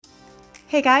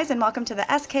Hey guys, and welcome to the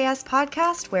SKS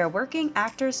podcast where working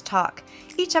actors talk.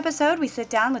 Each episode, we sit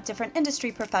down with different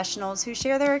industry professionals who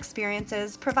share their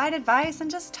experiences, provide advice, and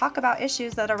just talk about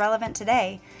issues that are relevant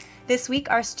today. This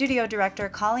week, our studio director,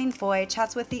 Colleen Foy,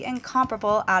 chats with the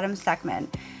incomparable Adam Tsekhman.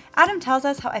 Adam tells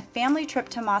us how a family trip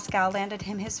to Moscow landed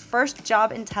him his first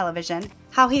job in television,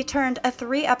 how he turned a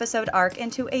 3-episode arc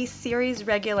into a series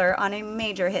regular on a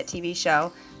major hit TV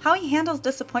show, how he handles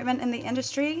disappointment in the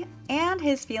industry, and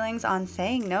his feelings on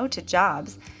saying no to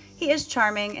jobs. He is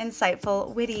charming,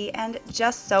 insightful, witty, and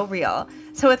just so real.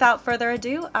 So without further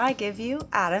ado, I give you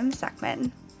Adam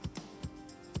Tsekhman.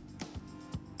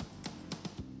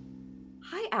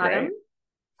 Hi, Adam. Great.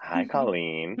 Hi,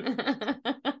 Colleen.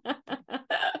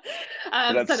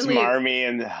 That's Suddenly, smarmy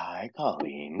and hi,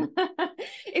 Colleen.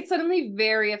 it's suddenly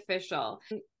very official.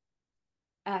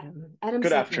 Adam Good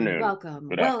Tsekhman, afternoon. welcome.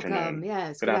 Good Welcome. afternoon.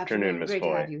 Yes, Good afternoon, Miss Great to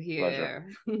Foy. have you Pleasure.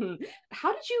 here.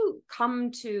 How did you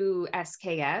come to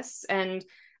SKS, and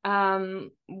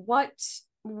what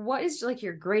is like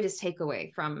your greatest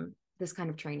takeaway from this kind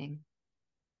of training?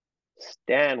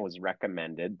 Stan was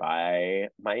recommended by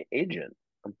my agent.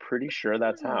 I'm pretty sure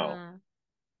that's how.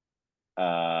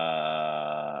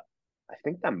 I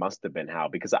think that must have been how,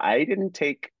 because I didn't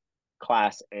take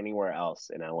class anywhere else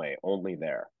in LA, only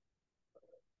there.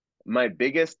 My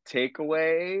biggest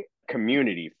takeaway,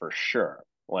 community for sure.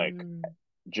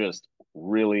 Just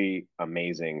really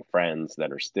amazing friends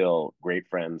that are still great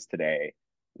friends today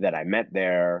that I met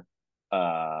there.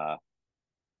 And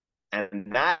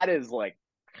that is like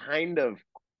kind of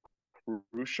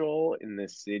crucial in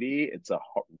this city. It's a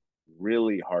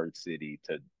really hard city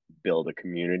to build a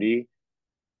community.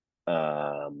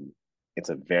 It's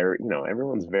a very,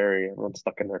 everyone's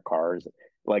stuck in their cars.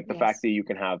 Like the fact that you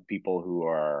can have people who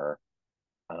are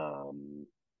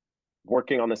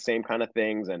working on the same kind of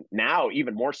things, and now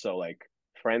even more so, like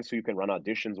friends who you can run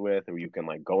auditions with, who you can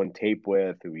like go and tape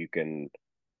with, who you can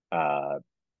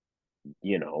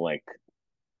like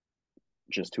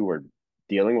just who are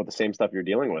dealing with the same stuff you're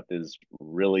dealing with is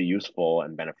really useful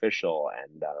and beneficial.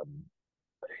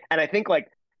 And I think like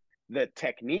the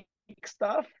technique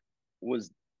stuff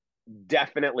was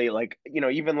definitely like,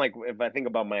 even like if I think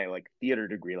about my like theater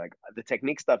degree, like the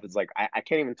technique stuff is like I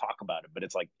can't even talk about it, but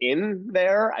it's like in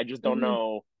there. I just don't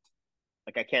know,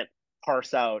 like I can't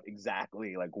parse out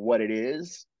exactly like what it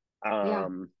is.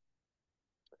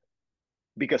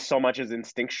 Because so much is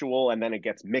instinctual and then it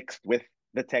gets mixed with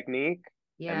the technique.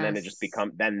 And then it just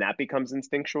that becomes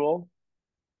instinctual.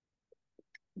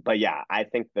 But yeah, I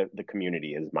think that the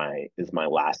community is my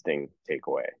lasting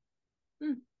takeaway.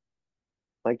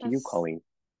 Like you, Colleen.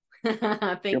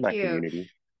 Thank You're my you. community.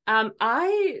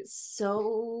 I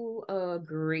so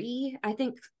agree. I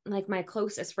think like my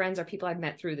closest friends are people I've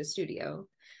met through the studio.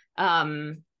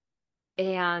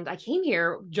 And I came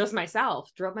here just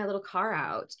myself, drove my little car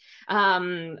out.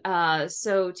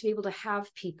 So to be able to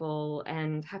have people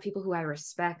and have people who I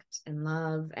respect and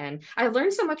love, and I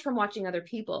learned so much from watching other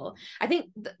people. I think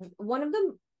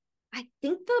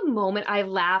the moment I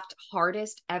laughed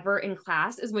hardest ever in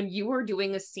class is when you were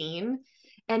doing a scene,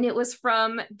 and it was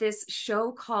from this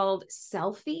show called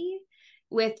Selfie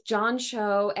with John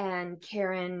Cho and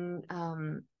Karen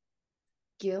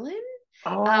Gillan.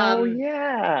 Oh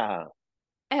yeah.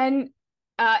 And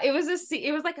it was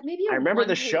it was like maybe I remember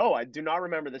the show. I do not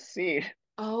remember the scene.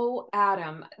 Oh,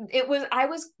 Adam. I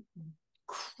was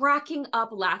cracking up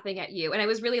laughing at you. And I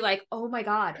was really like, oh my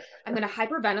God, I'm going to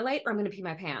hyperventilate or I'm going to pee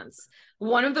my pants.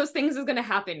 One of those things is going to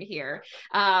happen here.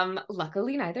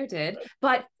 Luckily neither did.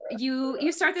 But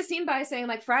you start the scene by saying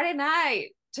like, Friday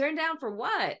night, turn down for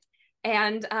what?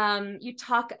 And he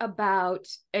talks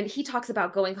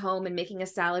about going home and making a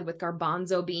salad with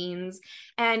garbanzo beans.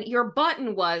 And your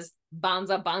button was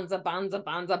banza, banza, banza,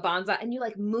 banza, banza. And you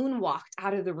like moonwalked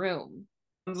out of the room.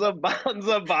 Banza,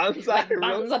 banza, banza. Like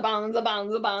banza, banza,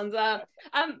 banza, banza.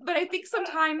 But I think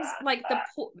sometimes like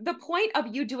the point of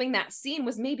you doing that scene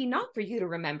was maybe not for you to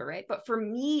remember it, but for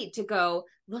me to go,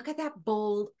 look at that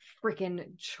bold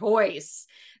freaking choice.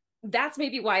 That's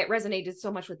maybe why it resonated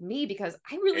so much with me, because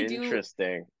I really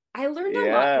Interesting. I learned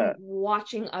a lot from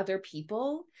watching other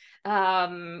people,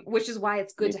 which is why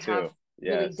it's good to have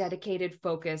really dedicated,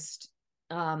 focused,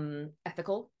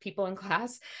 ethical people in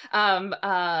class.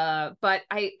 But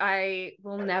I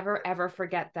will never ever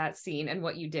forget that scene and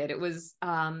what you did. It was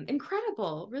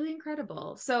incredible, really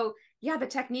incredible. So yeah, the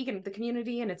technique and the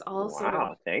community, and it's all sort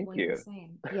of thank you. the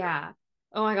same. Yeah.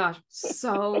 Oh my gosh,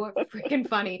 so freaking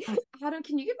funny. Adam,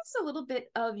 can you give us a little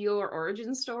bit of your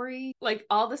origin story? Like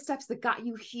all the steps that got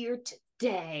you here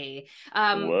today.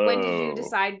 When did you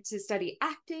decide to study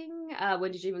acting?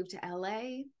 When did you move to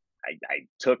LA? I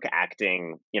took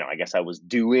acting, I guess I was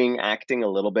doing acting a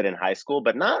little bit in high school,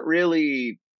 but not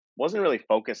really, wasn't really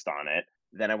focused on it.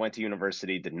 Then I went to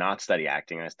university, did not study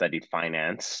acting. I studied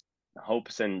finance,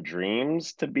 hopes and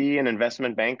dreams to be an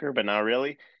investment banker, but not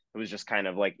really. It was just kind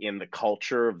of like in the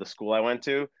culture of the school I went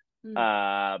to.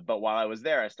 Mm. But while I was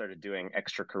there, I started doing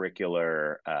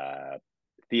extracurricular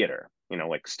theater,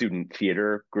 like student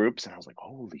theater groups. And I was like,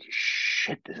 holy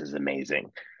shit, this is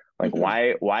amazing. Like,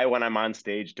 why when I'm on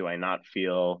stage do I not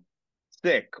feel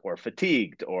sick or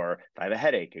fatigued, or if I have a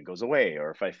headache, it goes away,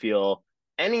 or if I feel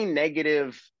any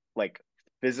negative, like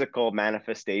physical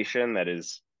manifestation that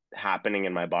is happening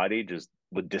in my body just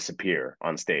would disappear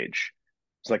on stage.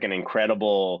 It's like an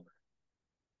incredible,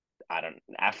 I don't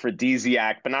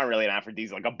aphrodisiac, but not really an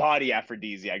aphrodisiac, like a body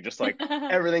aphrodisiac, just like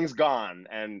everything's gone.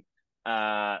 And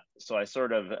so I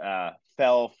sort of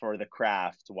fell for the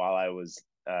craft while I was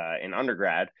in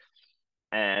undergrad,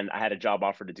 and I had a job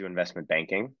offer to do investment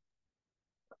banking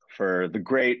for the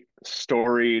great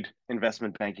storied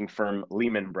investment banking firm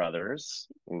Lehman Brothers,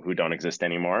 who don't exist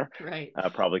anymore, Right.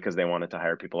 probably because they wanted to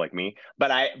hire people like me.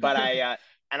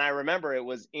 And I remember it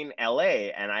was in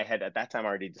LA, and I had at that time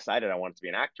already decided I wanted to be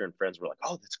an actor. And friends were like,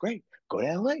 "Oh, that's great. Go to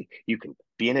LA. You can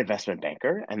be an investment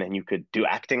banker, and then you could do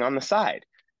acting on the side."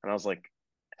 And I was like,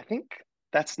 "I think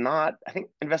that's not. I think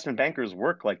investment bankers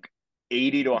work like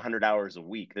 80 to 100 hours a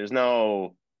week. There's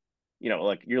no."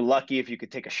 Like you're lucky if you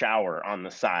could take a shower on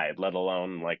the side, let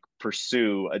alone like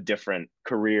pursue a different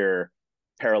career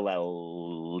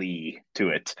parallelly to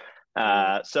it.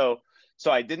 Right. So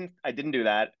I didn't do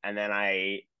that, and then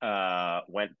I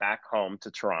went back home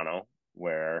to Toronto,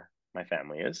 where my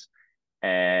family is,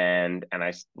 and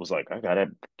I was like, I gotta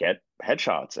get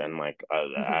headshots and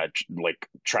like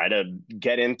try to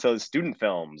get into student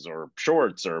films or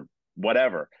shorts or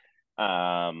whatever.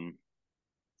 Um,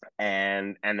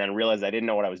 and then realized I didn't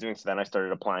know what I was doing. So then I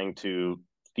started applying to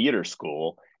theater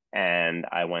school, and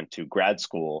I went to grad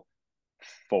school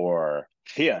for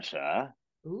theater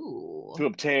Ooh. to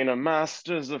obtain a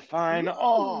master's of fine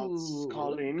arts, Ooh.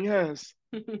 Colleen. Yes,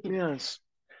 yes.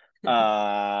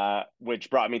 Which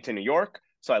brought me to New York.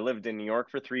 So I lived in New York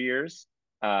for 3 years.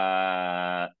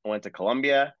 Went to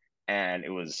Columbia, and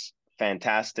it was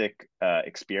fantastic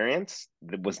experience.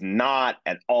 It was not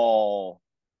at all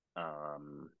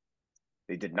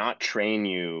they did not train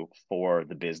you for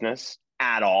the business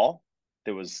at all.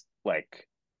 There was like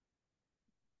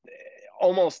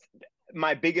almost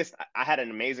my biggest, I had an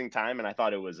amazing time, and I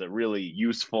thought it was a really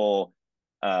useful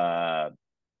uh,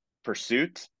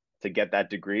 pursuit to get that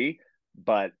degree.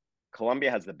 But Columbia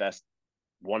has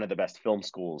one of the best film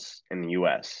schools in the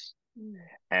US. Mm.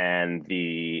 And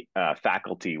the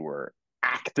faculty were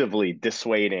actively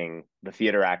dissuading the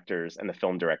theater actors and the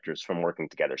film directors from working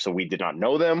together. So we did not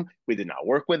know them. We did not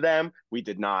work with them. We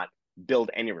did not build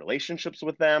any relationships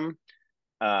with them.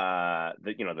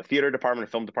 The theater department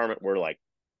and film department were like,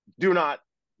 do not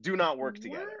work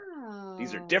together.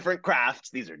 These are Wow. different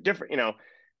crafts. These are different,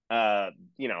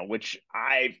 which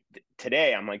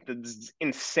today I'm like, this is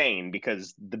insane,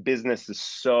 because the business is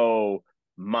so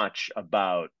much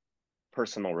about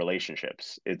personal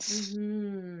relationships. It's,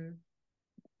 Mm-hmm.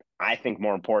 I think,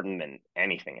 more important than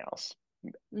anything else.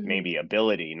 Mm-hmm. Maybe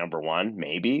ability, number one,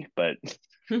 maybe, but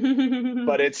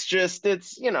it's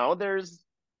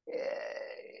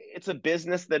a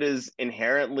business that is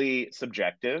inherently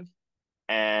subjective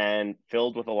and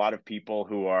filled with a lot of people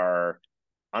who are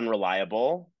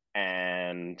unreliable.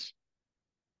 And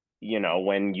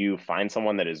when you find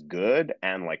someone that is good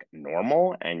and like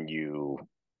normal, and you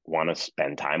want to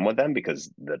spend time with them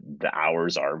because the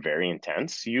hours are very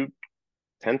intense, you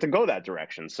tend to go that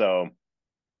direction. So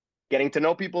getting to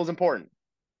know people is important.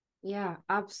 Yeah,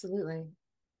 absolutely.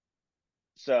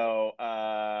 So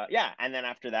yeah, and then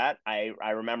after that,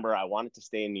 I remember I wanted to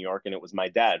stay in New York, and it was my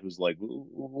dad who's like,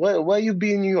 why you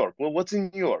be in New York? Well, what's in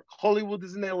New York? Hollywood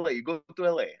is in LA. You go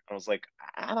to LA. I was like,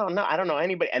 I don't know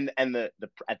anybody. And the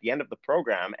at the end of the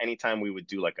program, anytime we would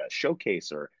do like a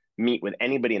showcase or meet with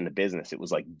anybody in the business, it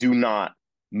was like, do not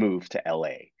move to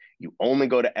LA. You only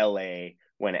go to LA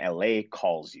when LA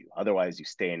calls you. Otherwise, you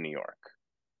stay in New York.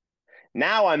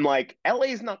 Now I'm like,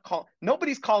 LA's not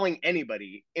nobody's calling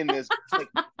anybody in this. Like,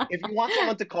 if you want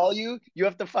someone to call you, you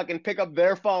have to fucking pick up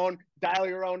their phone, dial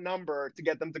your own number to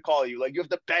get them to call you. Like, you have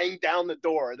to bang down the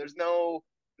door. There's no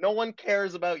one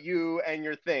cares about you and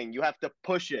your thing. You have to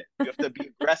push it. You have to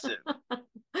be aggressive.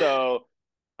 So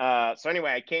so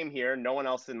anyway, I came here. No one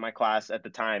else in my class at the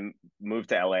time moved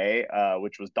to LA,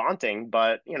 which was daunting,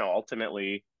 but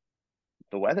ultimately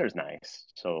the weather's nice.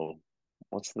 So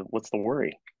what's the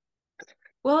worry?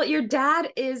 Well, your dad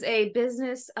is a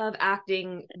business of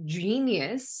acting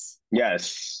genius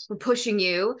Yes. for pushing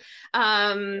you.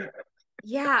 Um,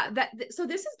 yeah, so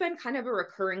this has been kind of a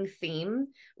recurring theme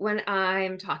when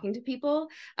I'm talking to people,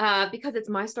 because it's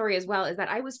my story as well, is that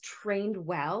I was trained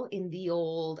well in the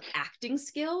old acting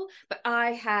skill, but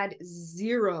I had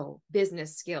zero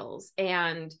business skills.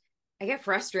 And I get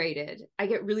frustrated. I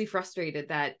get really frustrated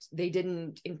that they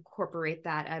didn't incorporate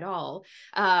that at all.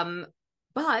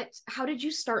 But how did you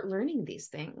start learning these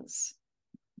things?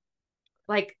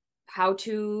 Like how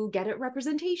to get at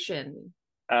representation?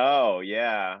 Oh,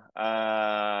 yeah.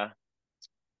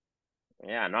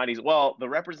 Yeah, not easy. Well, the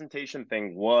representation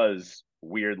thing was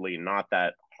weirdly not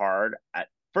that hard.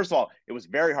 First of all, it was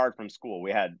very hard from school.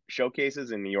 We had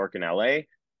showcases in New York and LA.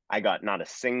 I got not a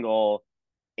single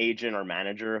agent or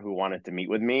manager who wanted to meet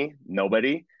with me.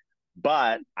 Nobody.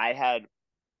 But I had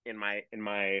in my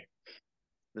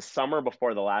the summer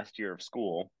before the last year of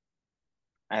school,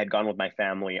 I had gone with my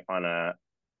family on a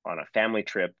family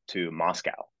trip to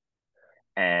Moscow.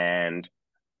 And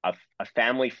a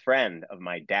family friend of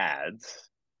my dad's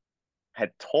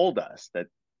had told us that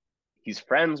he's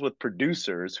friends with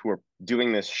producers who are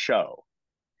doing this show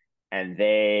and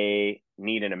they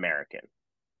need an American.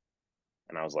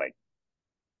 And I was like,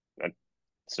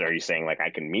 so are you saying like I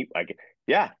can meet like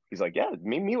yeah. He's like, yeah,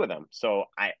 meet with them. So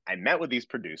I met with these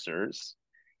producers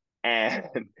and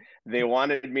they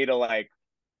wanted me to like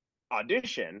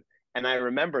audition. And I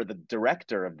remember the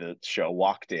director of the show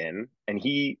walked in and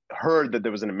he heard that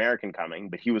there was an American coming,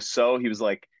 but he was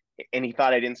like, and he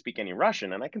thought I didn't speak any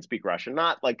Russian, and I can speak Russian,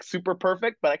 not like super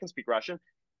perfect, but I can speak Russian.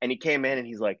 And he came in and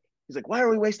he's like, why are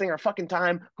we wasting our fucking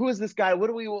time? Who is this guy?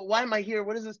 Why am I here?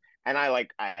 What is this? And I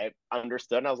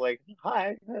understood and I was like,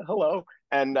 hi, hello.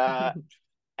 And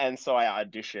so I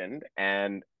auditioned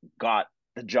and got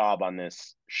the job on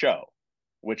this show,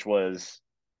 which was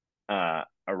a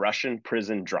Russian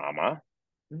prison drama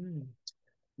Mm.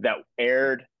 that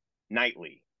aired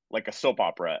nightly, like a soap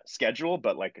opera schedule,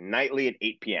 but like nightly at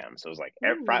 8 p.m. So it was like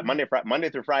Ooh. Monday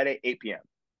through Friday, 8 p.m.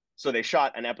 So they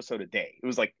shot an episode a day. It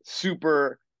was like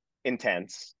super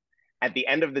intense. At the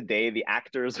end of the day, the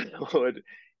actors would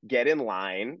get in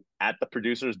line at the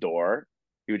producer's door.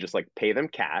 He would just like pay them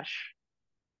cash.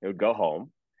 They would go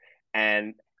home.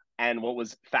 And what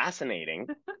was fascinating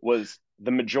was the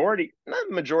majority, not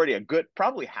the majority, a good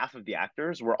probably half of the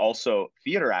actors were also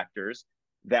theater actors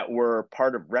that were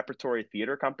part of repertory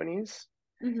theater companies,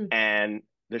 Mhm. and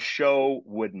the show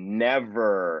would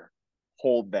never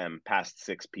hold them past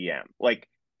 6 p.m. Like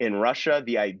in Russia,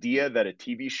 the idea that a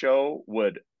TV show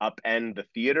would upend the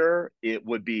theater, it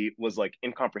would be was like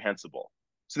incomprehensible.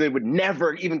 So they would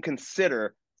never even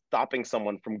consider stopping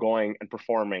someone from going and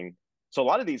performing. So a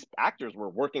lot of these actors were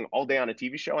working all day on a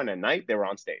TV show and at night they were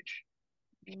on stage.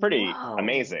 It's pretty Whoa.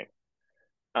 amazing.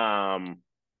 Um,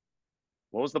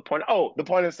 what was the point? Oh, the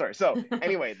point of the story. So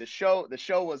anyway, the show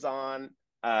was on.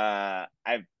 I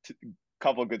have a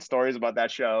couple of good stories about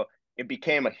that show. It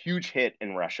became a huge hit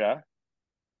in Russia.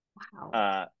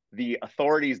 Wow. The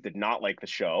authorities did not like the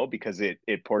show because it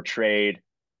portrayed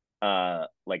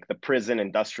like the prison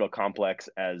industrial complex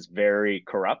as very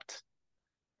corrupt,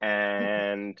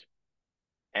 and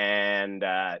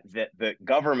the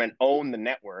government owned the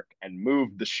network and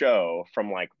moved the show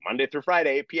from like Monday through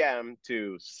Friday 8 p.m.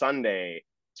 to Sunday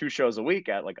 2 shows a week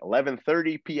at like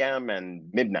 11:30 p.m. and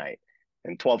midnight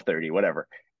and 12:30 whatever.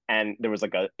 And there was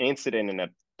like an incident in a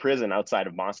prison outside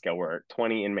of Moscow where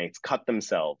 20 inmates cut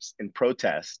themselves in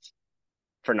protest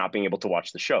for not being able to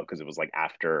watch the show because it was like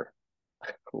after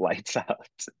lights out.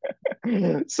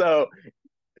 So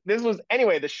this was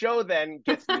anyway. The show then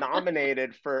gets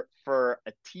nominated for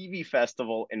a TV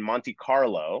festival in Monte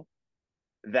Carlo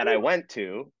that I went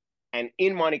to, and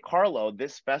in Monte Carlo,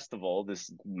 this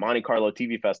Monte Carlo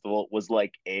TV festival, was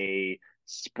like a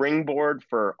springboard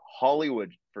for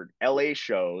Hollywood, for LA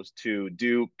shows to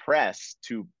do press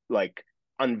to like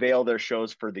unveil their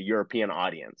shows for the European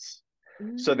audience.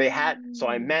 So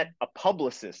I met Mm. a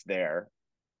publicist there,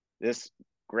 this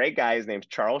great guy. His name's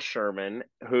Charles Sherman,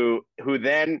 who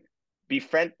then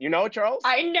befriend. You know Charles?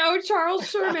 I know Charles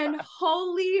Sherman.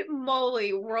 Holy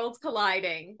moly, worlds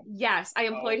colliding. Yes, I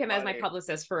employed Oh, him as my funny.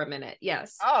 publicist for a minute.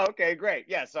 Yes. Oh, okay, great.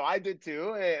 Yeah, so I did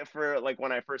too, for like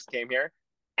when I first came here,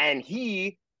 and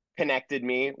he connected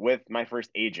me with my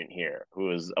first agent here,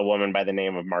 who is a woman by the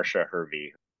name of Marcia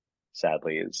Hervey.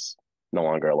 Sadly, is no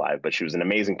longer alive, but she was an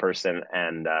amazing person.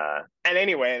 And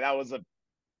anyway, that was a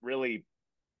really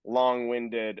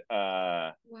long-winded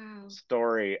Wow.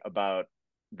 story about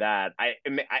that.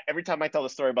 Every time I tell the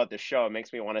story about this show, it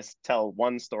makes me want to tell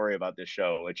one story about this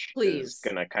show, which is Please.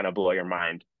 gonna kind of blow your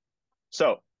mind.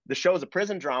 So the show is a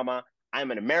prison drama.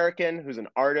 I'm an American who's an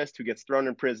artist who gets thrown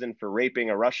in prison for raping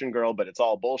a Russian girl, but it's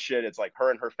all bullshit. It's like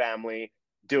her and her family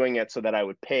doing it so that I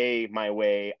would pay my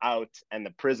way out, and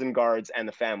the prison guards and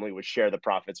the family would share the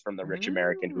profits from the rich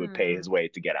American who would pay his way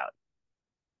to get out.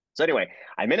 So anyway,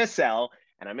 I'm in a cell,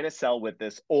 and I'm in a cell with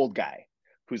this old guy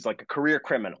who's like a career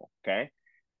criminal, okay?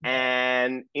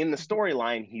 And in the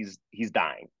storyline, he's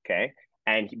dying, okay?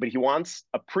 But he wants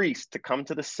a priest to come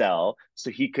to the cell so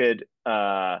he could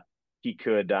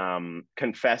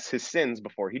confess his sins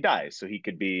before he dies, so he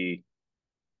could be,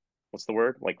 what's the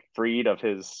word, like freed of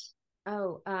his,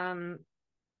 Oh,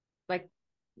 like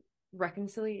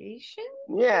reconciliation?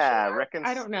 yeah,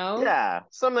 I don't know. yeah,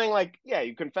 something like, yeah,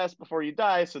 you confess before you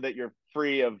die so that you're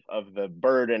free of the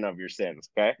burden of your sins,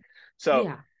 okay? So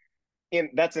Yeah.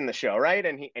 that's in the show, right?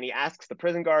 And he asks the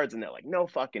prison guards, and they're like, no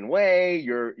fucking way,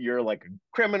 you're like a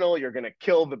criminal, you're gonna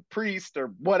kill the priest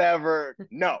or whatever.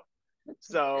 No.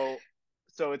 So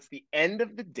it's the end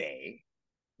of the day,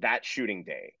 that shooting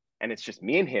day, and it's just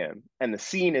me and him, and the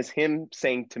scene is him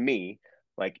saying to me,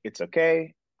 like, it's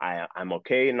okay, I'm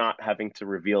okay not having to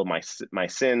reveal my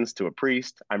sins to a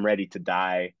priest. I'm ready to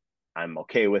die. I'm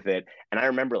okay with it. And I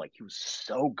remember, like, he was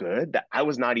so good that I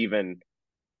was not even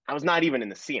in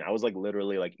the scene. I was like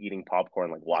literally like eating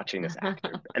popcorn, like watching this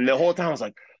actor. And the whole time I was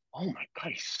like, oh my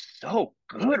God, he's so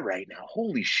good right now.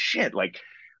 Holy shit. Like,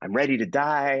 I'm ready to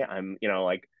die.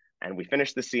 Like, and we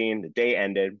finished the scene, the day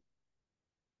ended,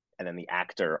 and then the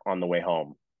actor on the way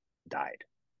home died.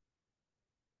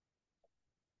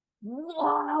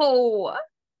 Whoa.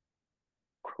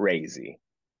 Crazy.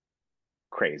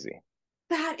 Crazy.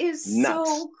 That is Nuts.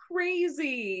 so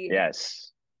crazy.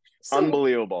 Yes. So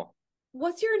Unbelievable.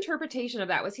 what's your interpretation of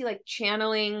that? Was he like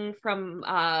channeling from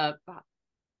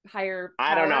higher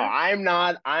I don't know.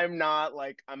 power? I'm not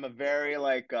like, I'm a very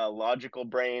like logical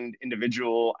brained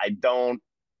individual. I don't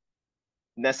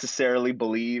necessarily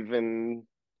believe in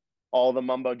all the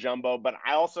mumbo jumbo, but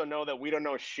I also know that we don't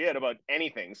know shit about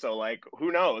anything. So like,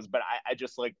 who knows? But I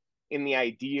just like, in the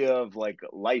idea of like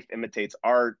life imitates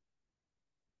art,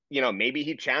 maybe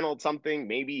he channeled something.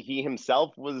 Maybe he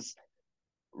himself was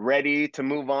ready to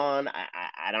move on.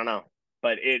 I don't know,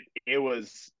 but it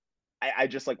was. I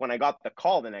just like, when I got the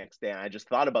call the next day, and I just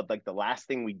thought about like the last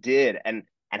thing we did, and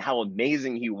how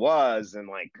amazing he was, and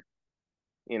like,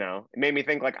 it made me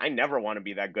think like, I never want to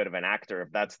be that good of an actor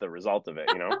if that's the result of it.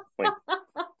 Like,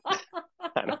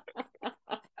 I don't,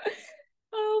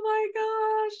 Oh my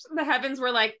gosh. The heavens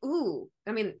were like, ooh,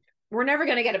 I mean, we're never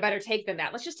going to get a better take than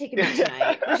that. Let's just take him out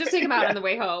tonight. Let's just take him out yeah. on the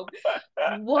way home.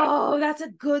 Whoa, that's a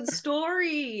good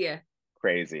story.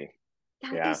 Crazy.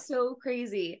 That Yeah. is so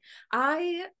crazy.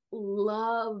 I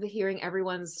love hearing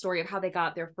everyone's story of how they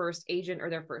got their first agent or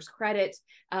their first credit,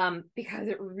 because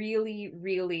it really,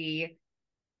 really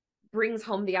brings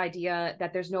home the idea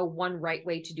that there's no one right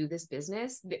way to do this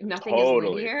business. Nothing is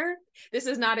Totally. linear. This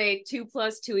is not a 2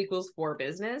 + 2 = 4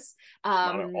 business.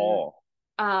 Not at all.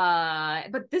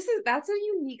 But that's a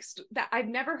unique that I've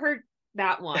never heard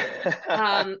that one.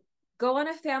 Go on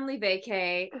a family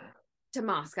vacay to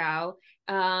Moscow.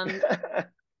 The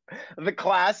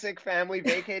classic family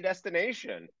vacay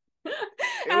destination. It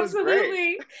was great.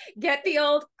 Absolutely. Get the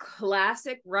old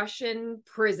classic Russian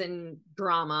prison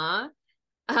drama.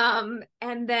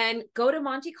 And then go to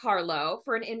Monte Carlo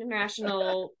for an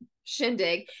international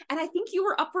shindig. And I think you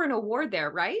were up for an award there,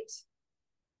 right?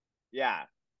 Yeah.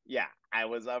 Yeah. I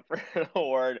was up for an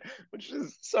award, which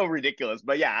is so ridiculous.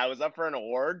 But yeah, I was up for an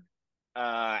award.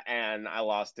 And I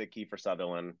lost to Kiefer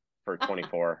Sutherland for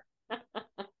 24. I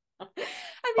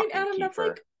mean, Fucking Adam, that's Kiefer.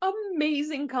 like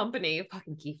amazing company.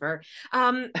 Fucking Kiefer.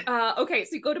 Okay,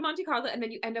 so you go to Monte Carlo and then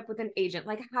you end up with an agent.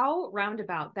 Like, how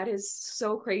roundabout. That is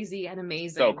so crazy and So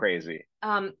amazing. crazy.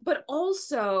 But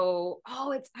also,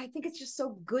 I think it's just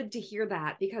so good to hear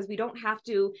that, because we don't have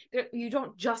to, you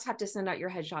don't just have to send out your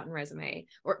headshot and resume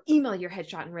or email your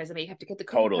headshot and resume. You have to get the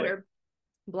cookie Totally. cutter,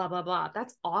 blah, blah, blah.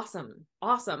 That's awesome.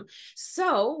 Awesome.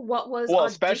 So what was Well,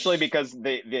 especially audition? because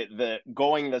the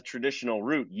going the traditional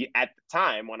route, at the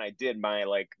time when I did my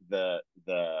like the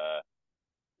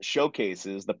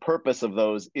showcases, the purpose of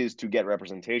those is to get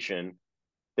representation.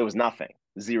 There was nothing,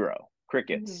 zero, Mhm.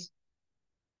 crickets.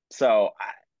 So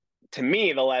to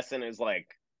me, the lesson is like,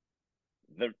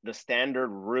 the standard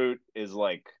route is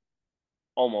like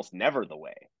almost never the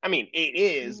way. I mean, it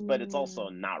is, but it's also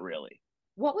Mm. not really.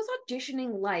 What was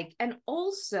auditioning like? And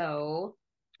also,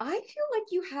 I feel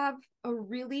like you have a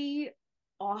really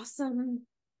awesome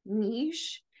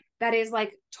niche that is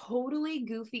like totally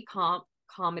goofy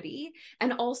comedy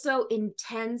and also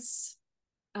intense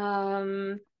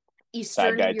Bad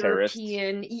Eastern guy terrorists.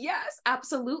 European. Yes,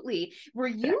 absolutely. Were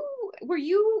you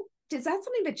is that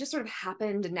something that just sort of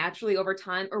happened naturally over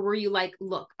time? Or were you like,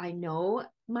 look, I know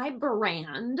my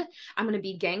brand, I'm going to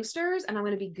be gangsters and I'm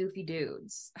going to be goofy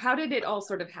dudes? How did it all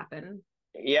sort of happen?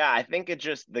 Yeah, I think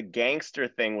the gangster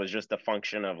thing was just a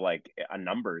function of like a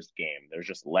numbers game. There's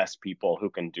just less people who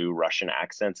can do Russian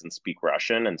accents and speak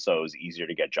Russian, and so it was easier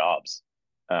to get jobs.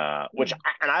 Hmm.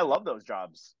 And I love those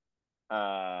jobs.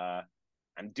 Uh,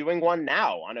 I'm doing one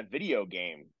now on a video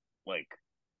game. Like,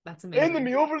 That's amazing.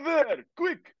 enemy over there,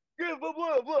 quick, blah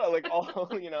blah blah. Like all,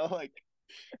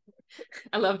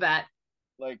 I love that.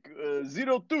 like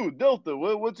 02 Delta.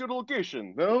 What's your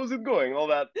location? How's it going? All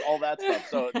that stuff.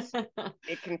 So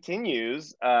it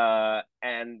continues.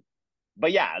 And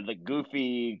but yeah, the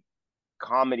goofy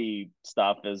comedy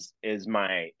stuff is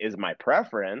my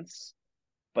preference.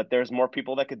 But there's more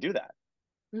people that could do that.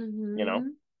 You know, Hmm.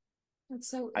 That's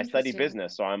so I study interesting.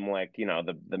 business, so I'm like,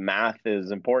 the math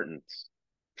is important.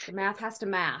 The math has to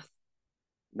math.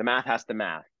 The math has to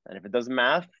math, and if it doesn't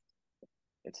math,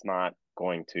 it's not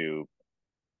going to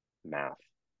math.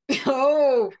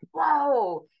 Oh,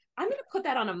 whoa. I'm gonna put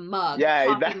that on a mug, a Yeah,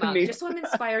 coffee that mug, needs. just so I'm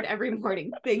inspired every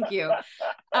morning. Thank you.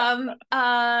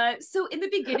 So in the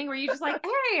beginning, were you just like,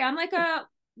 hey, I'm like a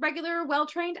regular,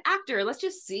 well-trained actor. Let's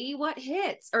just see what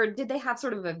hits? Or did they have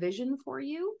sort of a vision for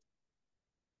you?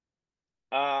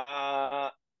 Uh,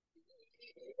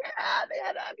 yeah, they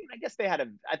had. I mean, I guess they had a.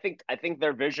 I think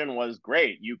their vision was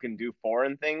great. You can do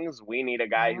foreign things. We need a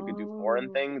guy who can do foreign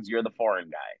Oh. things. You're the foreign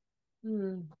guy.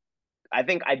 Hmm. I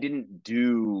think I didn't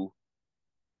do.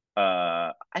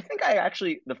 I think I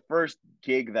actually the first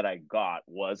gig that I got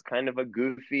was kind of a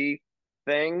goofy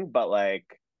thing, but like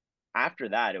after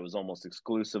that, it was almost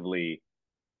exclusively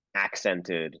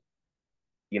accented.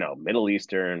 Middle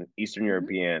Eastern, Eastern Mhm.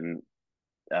 European,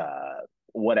 uh,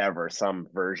 whatever, some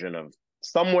version of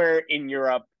somewhere in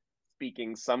Europe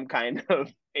speaking some kind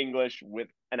of English with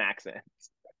an accent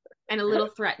And a little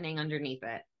threatening underneath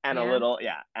it. and a Yeah. little,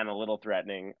 yeah, and a little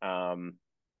threatening.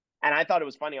 And I thought it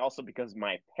was funny also because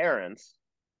my parents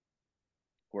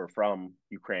were from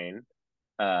Ukraine.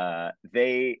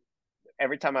 They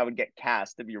every time I would get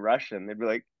cast to be Russian, they'd be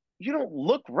like, "You don't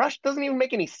look Russian. Doesn't even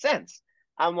make any sense."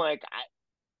 I'm like,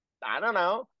 I don't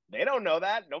know. They don't know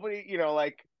that. Nobody,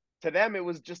 like to them, it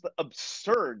was just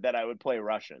absurd that I would play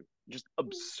Russian. Just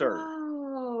absurd.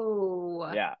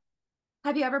 Whoa. Yeah.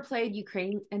 Have you ever played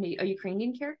a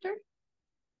Ukrainian character?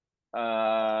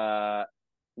 Uh,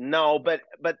 no, but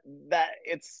that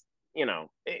it's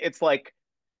like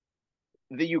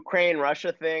the Ukraine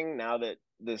Russia thing. Now that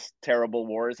this terrible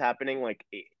war is happening, like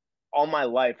all my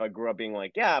life, I grew up being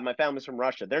like, yeah, my family's from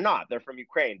Russia. They're not. They're from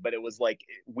Ukraine. But it was like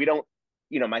we don't.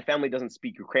 My family doesn't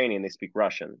speak Ukrainian. They speak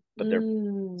Russian. But they're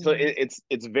so Mm.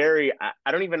 it's very.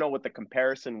 I don't even know what the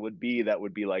comparison would be. That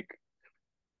would be like,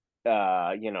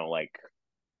 like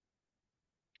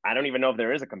I don't even know if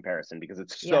there is a comparison because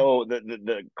it's Yeah. so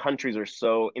the countries are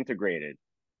so integrated.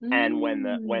 And when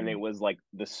it Mm. was like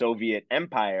the Soviet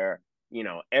Empire,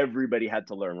 everybody had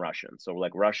to learn Russian. So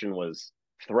like Russian was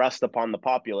thrust upon the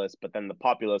populace, but then the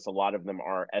populace, a lot of them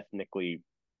are ethnically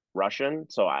Russian.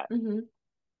 So Hmm.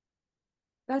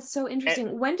 That's so and,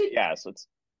 interesting. When did yeah, so it's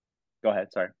go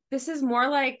ahead, sorry. this is more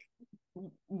like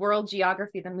world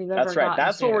geography than we've ever That's right. gotten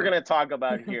That's what we're to. gonna talk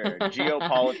about here.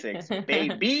 Geopolitics,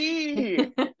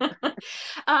 baby.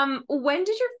 When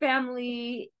did your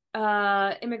family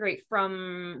immigrate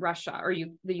from Russia or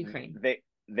the Ukraine?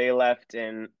 They left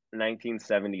in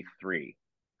 1973.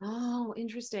 Oh,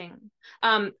 interesting.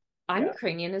 Um, I'm Yeah.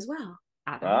 Ukrainian as well,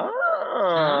 Adam.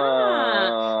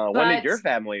 Ah, When did but your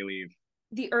family leave?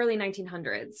 the early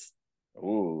 1900s.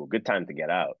 Ooh, good time to get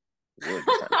out. Really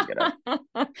good time to get out.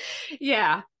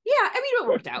 Yeah. Yeah, I mean it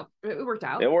worked out. It worked It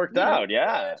out, worked out,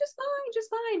 yeah. just fine, just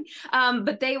fine.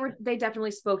 But they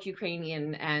definitely spoke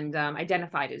Ukrainian and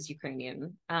identified as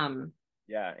Ukrainian. Yeah,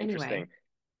 Anyway. interesting.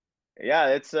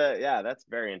 Yeah, yeah, that's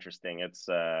very interesting.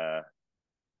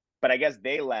 But I guess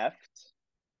they left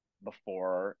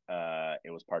before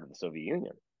it was part of the Soviet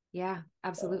Union. Yeah, So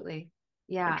absolutely.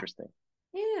 Yeah. interesting.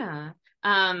 Yeah.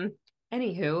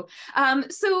 Anywho,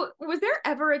 so was there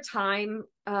ever a time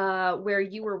where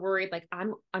you were worried like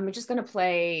I'm just gonna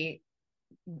play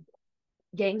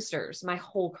gangsters my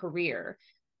whole career?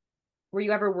 Were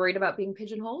you ever worried about being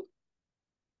pigeonholed?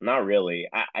 Not really.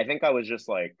 I think I was just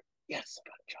like, yes, I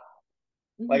got a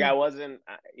job. Like I Hmm. wasn't,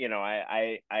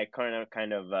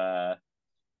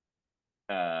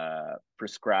 I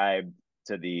prescribed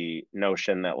to the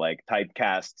notion that like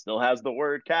typecast still has the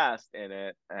word cast in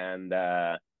it, and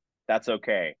that's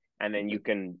okay. And then you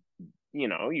can,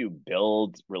 you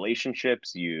build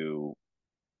relationships, you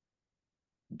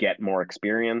get more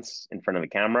experience in front of the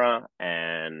camera.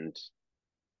 And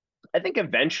I think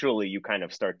eventually you kind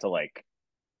of start to like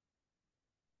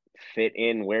fit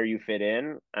in where you fit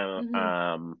in.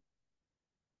 Mm-hmm.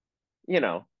 You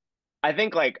know, I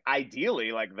think like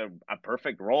ideally, like a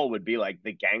perfect role would be like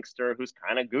the gangster who's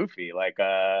kind of goofy, like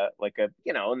a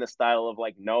in the style of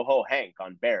like NoHo Hank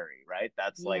on Barry, right?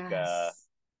 That's like Yes.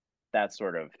 that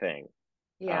sort of thing.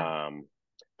 Yeah. Um,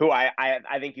 who I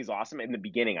think he's awesome. In the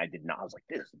beginning, I did not. I was like,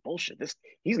 this is bullshit. This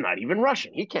he's not even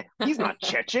Russian. He can't. He's not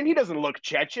Chechen. He doesn't look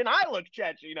Chechen. I look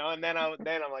Chechen, And then I'm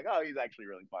like, oh, he's actually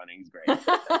really funny. He's great.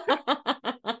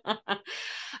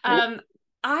 um,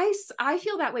 I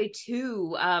feel that way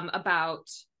too, about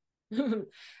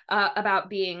about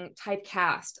being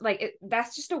typecast. Like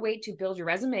that's just a way to build your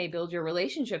resume, build your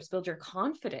relationships, build your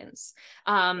confidence.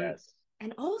 Yes.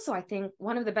 And also, I think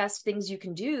one of the best things you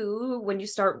can do when you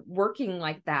start working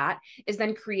like that is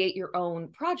then create your own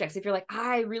projects. If you're like,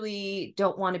 I really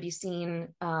don't want to be seen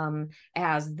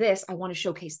as this, I want to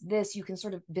showcase this, you can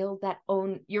sort of build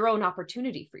your own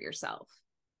opportunity for yourself.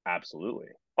 Absolutely.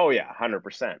 Oh yeah,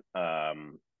 100%.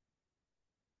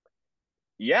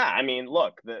 Yeah, I mean,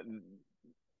 look,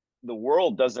 the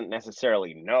world doesn't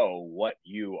necessarily know what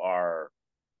you are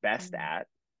best Mm. at.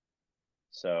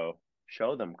 So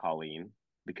show them, Colleen,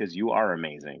 because you are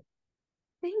amazing.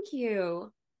 Thank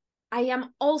you. I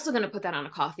am also going to put that on a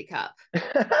coffee cup.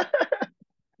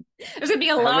 There's going to be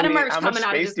a lot of merch How much coming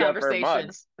out of space this do you have for conversation.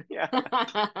 mugs?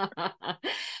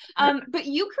 Yeah. But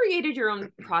you created your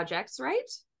own projects, right?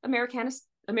 Americanistan,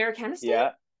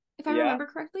 Yeah. if I Yeah. remember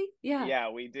correctly. Yeah. Yeah,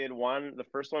 we did one. The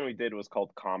first one we did was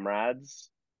called Comrades.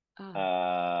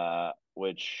 Oh.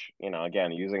 Which,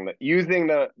 again, using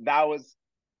the that was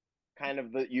kind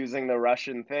of the using the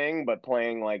Russian thing, but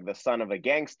playing like the son of a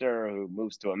gangster who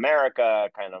moves to America,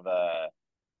 kind of a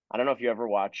I don't know if you ever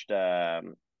watched fuck,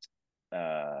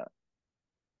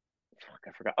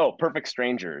 I forgot. Oh, Perfect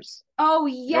Strangers. Oh I don't know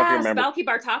if you yes, remember Balki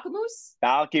Bartakamus.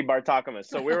 Balki Bartakamus.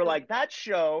 So we were like, that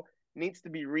show needs to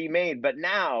be remade, but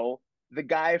now the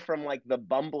guy from like the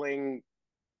bumbling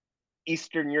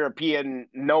Eastern European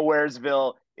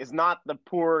nowheresville is not the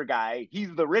poor guy.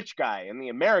 He's the rich guy, and the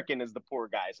American is the poor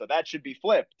guy. So that should be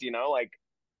flipped. Like,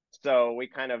 so we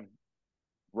kind of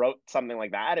wrote something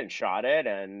like that and shot it,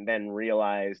 and then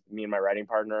realized, me and my writing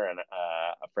partner and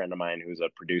a friend of mine who's a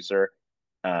producer,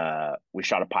 we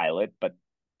shot a pilot, but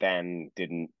then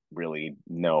didn't really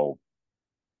know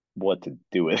what to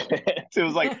do with it. So it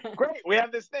was like, great, we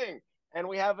have this thing, and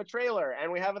we have a trailer,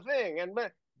 and we have a thing, and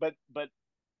but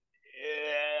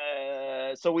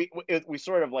so we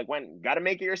sort of like went, got to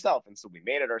make it yourself, and so we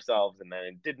made it ourselves, and then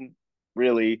it didn't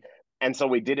really, and so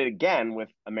we did it again with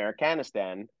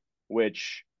Americanistan,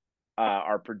 which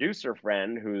our producer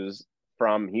friend,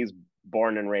 he's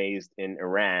born and raised in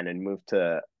Iran and moved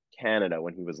to Canada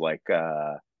when he was like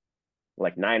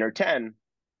 9 or 10,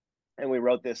 and we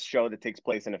wrote this show that takes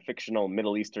place in a fictional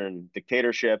Middle Eastern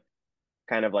dictatorship,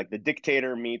 kind of like the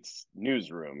dictator meets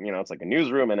newsroom. It's like a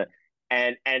newsroom, and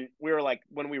we were like,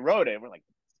 when we wrote it, we're like,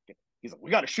 he's like,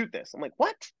 we got to shoot this. I'm like,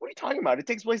 what? What are you talking about? It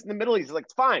takes place in the Middle East. He's like,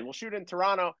 it's fine. We'll shoot it in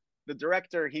Toronto. The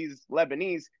director, he's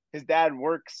Lebanese. His dad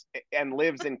works and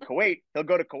lives in Kuwait. He'll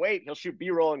go to Kuwait. He'll shoot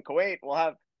B-roll in Kuwait.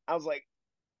 I was like,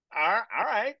 all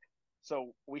right.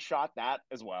 So we shot that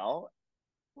as well,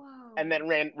 and Whoa.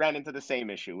 then ran into the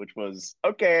same issue, which was,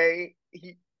 okay,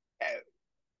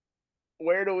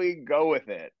 where do we go with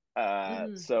it?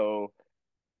 Mm-hmm. So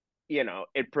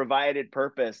it provided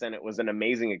purpose, and it was an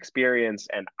amazing experience,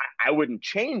 and I wouldn't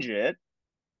change it,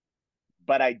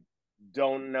 but I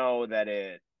don't know that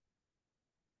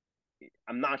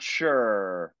I'm not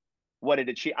sure what it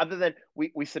achieved, other than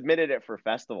we submitted it for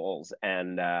festivals.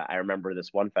 And I remember this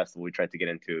one festival we tried to get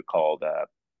into called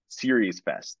Series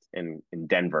Fest in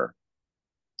Denver,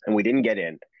 and we didn't get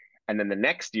in. And then the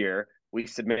next year we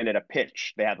submitted a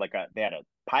pitch. They had a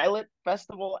pilot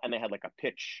festival, and they had like a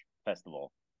pitch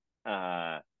festival.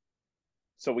 Uh,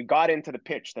 so we got into the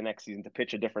pitch the next season to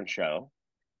pitch a different show.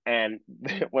 And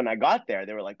when I got there,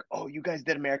 they were like, "Oh, you guys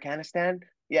did Americanistan?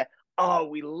 Yeah. Oh,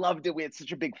 we loved it. We had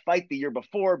such a big fight the year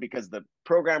before because the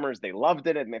programmers, they loved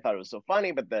it and they thought it was so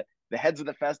funny, but the heads of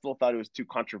the festival thought it was too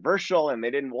controversial and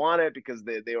they didn't want it because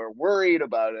they were worried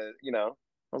about it. I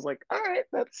was like, all right,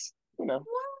 that's.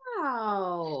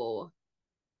 Wow.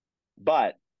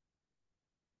 But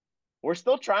we're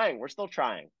still trying. We're still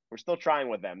trying. We're still trying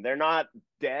with them. They're not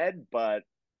dead, but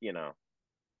you know,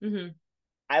 Mm-hmm.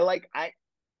 I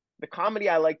the comedy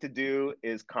I like to do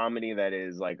is comedy that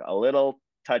is like a little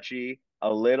touchy, I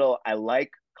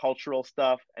like cultural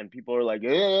stuff and people are like,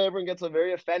 eh, everyone gets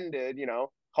very offended,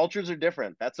 cultures are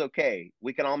different. That's okay.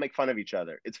 We can all make fun of each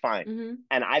other. It's fine. Mm-hmm.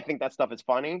 And I think that stuff is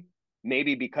funny.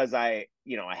 Maybe because I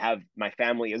have my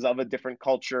family is of a different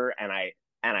culture and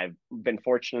I've been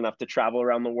fortunate enough to travel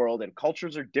around the world and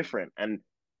cultures are different and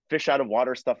fish out of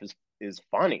water stuff is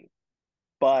funny.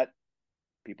 But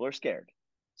people are scared.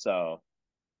 So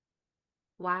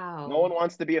no one Wow.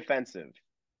 wants to be offensive.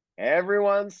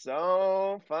 Everyone's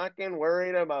so fucking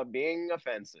worried about being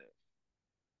offensive.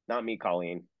 Not me,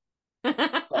 Colleen.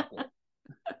 Fuck it.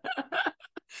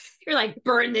 You're like,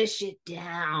 burn this shit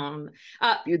down.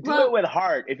 You do it Well, with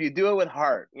heart. If you do it with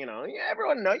heart, yeah,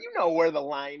 everyone know where the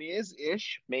line is,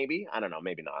 ish, maybe. I don't know,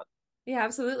 maybe not. yeah,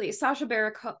 absolutely. Sasha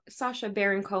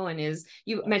Baron Cohen is,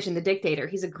 you mentioned the Yes, dictator.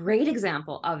 He's a great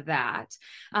example of that.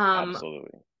 Um,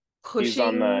 absolutely.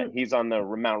 pushing. He's on the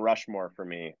Mount Rushmore for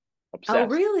me. Oh,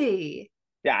 Obsessed. really?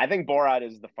 Yeah, I think Borat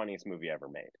is the funniest movie ever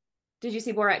made. Did you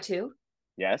see Borat 2?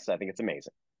 Yes, I think it's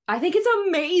amazing. I think it's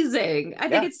amazing. I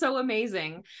think Yeah, it's so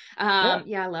amazing. yeah,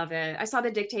 Yeah, I love it. I saw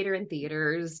The Dictator in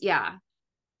theaters. Yeah,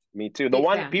 me too. The big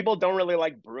one fan. people don't really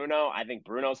like Bruno. I think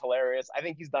Bruno's hilarious. I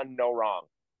think he's done no wrong.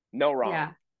 No wrong.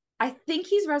 Yeah. I think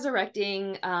he's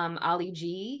resurrecting Ali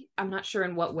G. I'm not sure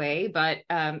in what way, but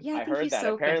yeah, I I think heard he's that.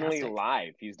 so Apparently fantastic.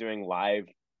 live. He's doing live.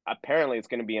 Apparently it's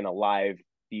going to be in a live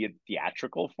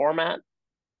theatrical format.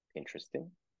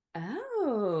 Interesting.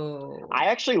 Oh. I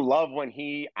actually love when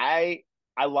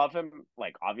I love him,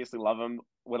 like obviously love him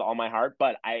with all my heart,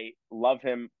 but I love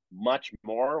him much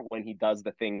more when he does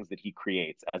the things that he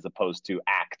creates as opposed to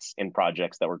acts in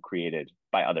projects that were created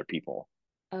by other people.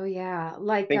 Oh yeah.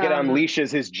 I think it unleashes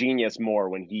his genius more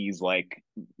when he's like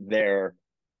there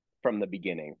from the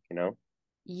beginning.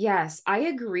 Yes, I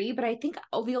agree, but I think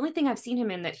the only thing I've seen him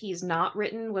in that he's not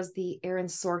written was the Aaron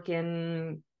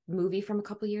Sorkin movie from a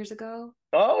couple years ago.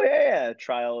 Oh yeah, yeah.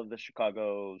 Trial of the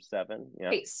Chicago Seven. Yeah.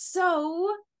 Okay,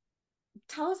 so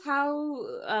tell us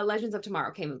how Legends of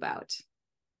Tomorrow came about.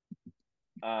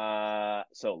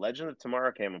 So Legend of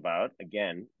Tomorrow came about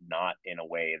again, not in a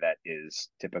way that is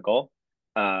typical.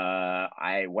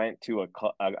 I went to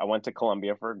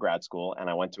Columbia for grad school, and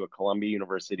I went to a Columbia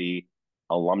University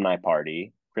alumni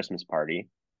party, Christmas party,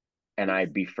 and I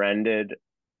befriended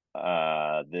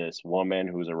this woman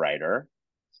who's a writer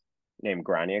named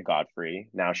Grania Godfrey.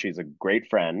 Now she's a great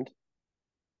friend,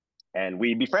 and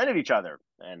we befriended each other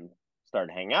and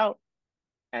started hanging out.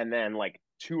 And then like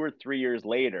 2 or 3 years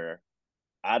later,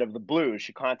 out of the blue,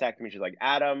 she contacted me. She's like,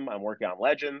 Adam, I'm working on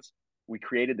Legends. We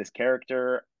created this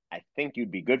character. I think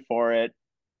you'd be good for it.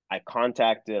 I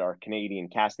contacted our Canadian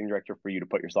casting director for you to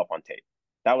put yourself on tape.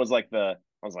 That was like I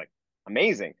was like,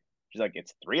 amazing. She's like,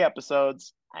 it's 3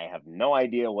 episodes. I have no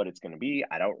idea what it's going to be.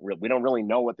 We don't really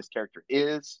know what this character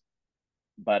is,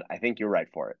 but I think you're right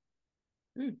for it.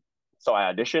 Hmm. So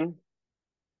I auditioned.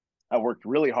 I worked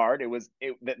really hard.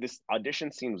 This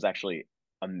audition scene was actually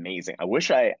amazing. I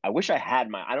wish I had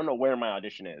I don't know where my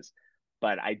audition is,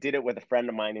 but I did it with a friend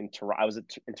of mine in Toronto. I was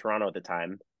in Toronto at the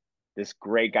time. This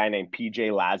great guy named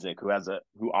PJ Lazick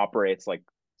who operates like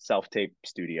self-tape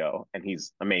studio and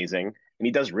he's amazing. And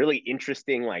he does really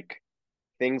interesting like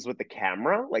things with the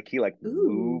camera. Like he like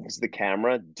Ooh. moves the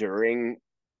camera during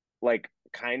like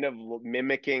kind of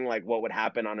mimicking like what would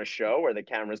happen on a show where the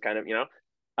camera's kind of.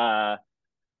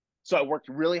 So I worked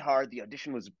really hard.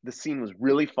 The scene was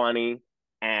really funny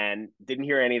and didn't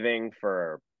hear anything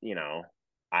for,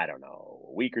 I don't know,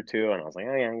 a week or two. And I was like,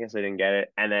 oh yeah, I guess I didn't get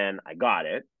it. And then I got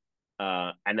it.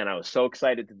 And then I was so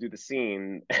excited to do the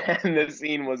scene. And the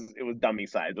scene it was dummy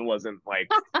size. It wasn't like,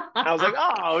 I was like,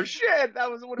 oh shit,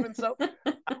 it would have been so,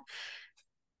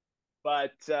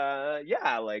 but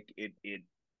yeah, like it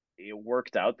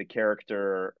worked out. The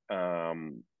character,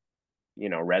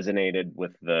 resonated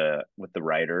with the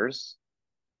writers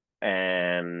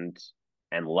and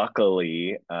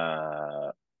luckily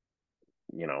I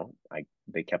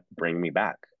they kept bringing me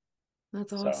back, That's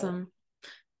so awesome.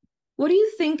 What do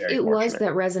you think very it was fortunate.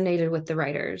 that resonated with the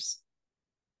writers?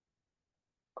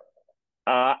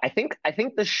 I think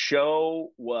the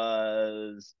show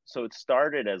was so it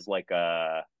started as like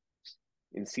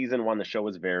in season 1 the show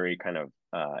was very kind of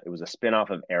it was a spin-off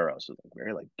of Arrow, so like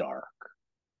very like dark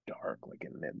like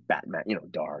in the Batman,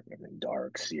 dark, everything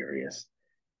dark, serious,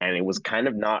 and it was kind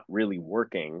of not really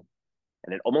working,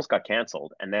 and it almost got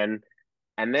canceled. And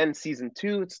then season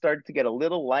 2 it started to get a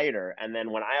little lighter, and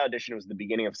then when I auditioned it was the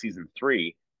beginning of season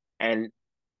 3, and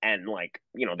like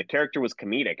the character was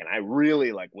comedic, and I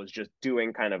really like was just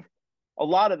doing kind of a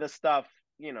lot of the stuff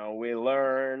we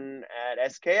learn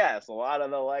at SKS, a lot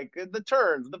of the like the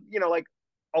turns, like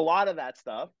a lot of that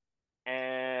stuff,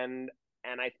 and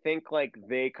I think like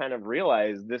they kind of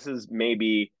realized this is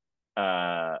maybe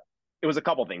it was a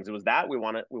couple things. It was that we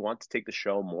want to take the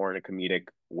show more in a comedic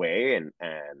way,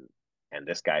 and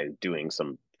this guy doing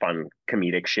some fun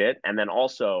comedic shit. And then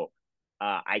also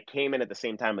I came in at the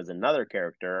same time as another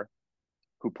character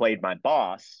who played my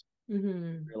boss,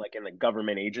 Mm-hmm. like in the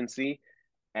government agency,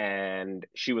 and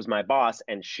she was my boss,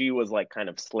 and she was like kind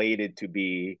of slated to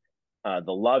be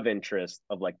the love interest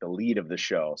of like the lead of the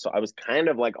show. So I was kind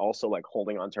of like also like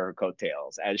holding onto her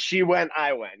coattails as she went,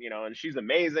 I went, and she's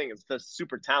amazing. It's just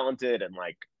super talented and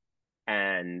like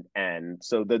and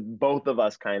so the both of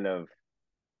us kind of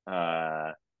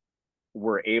uh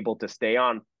were able to stay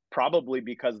on probably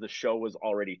because the show was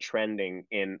already trending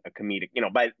in a comedic,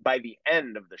 by the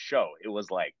end of the show, it was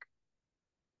like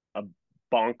a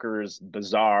bonkers,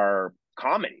 bizarre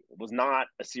comedy. It was not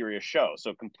a serious show.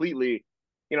 So completely,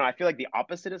 I feel like the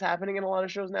opposite is happening in a lot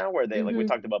of shows now where they like we Mm-hmm.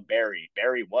 talked about Barry.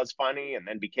 Barry was funny and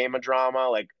then became a drama.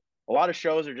 Like a lot of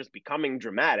shows are just becoming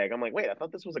dramatic. I'm like, wait, I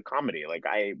thought this was a comedy.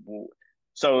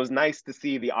 So it was nice to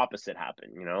see the opposite happen,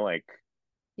 like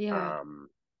Yeah. um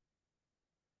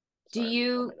Do sorry, I'm gonna blow my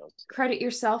you nose. credit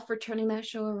yourself for turning that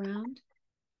show around?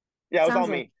 Yeah, it was all Sounds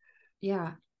like, me.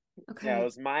 yeah. Yeah, it Okay.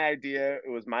 was my idea. It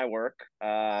was my work.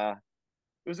 It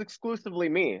was exclusively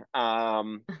me.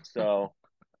 So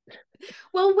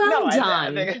Well, no, well I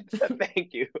done. think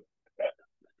thank you.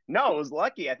 No, it was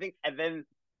lucky. I think, and then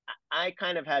I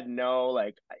kind of had no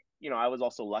like, I was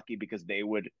also lucky because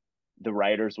the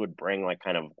writers would bring like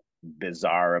kind of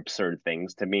bizarre, absurd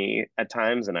things to me at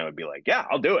times, and I would be like, yeah,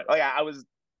 I'll do it. Like I was,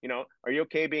 are you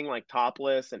okay being like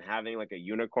topless and having like a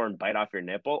unicorn bite off your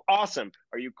nipple? Awesome.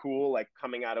 Are you cool like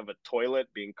coming out of a toilet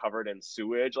being covered in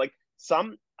sewage? Like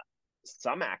some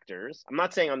actors, I'm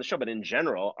not saying on the show, but in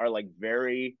general, are like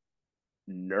very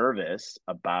nervous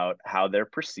about how they're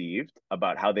perceived,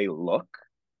 about how they look,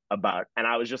 and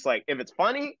I was just like, if it's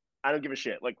funny, I don't give a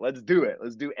shit. Like, let's do it.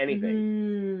 Let's do anything.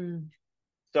 Mm-hmm.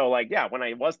 So like, yeah, when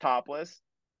I was topless,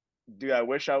 dude, I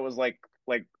wish I was like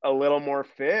a little more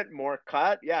fit, more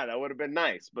cut. Yeah, that would have been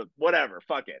nice, but whatever,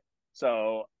 fuck it.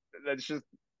 So that's just,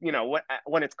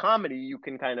 when it's comedy, you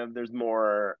can kind of there's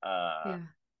more Yeah.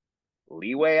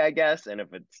 leeway, I guess, and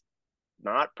if it's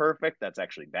not perfect, that's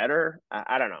actually better.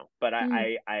 I don't know, but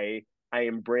Mm. I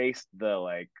embraced the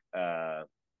like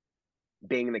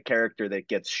being the character that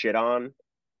gets shit on,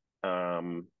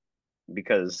 um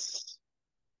because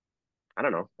I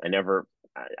don't know,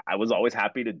 I was always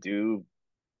happy to do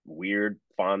weird,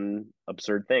 fun,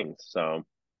 absurd things. So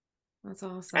That's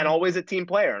and awesome. always a team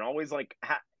player and always like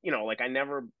like I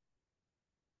never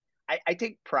I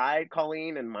take pride,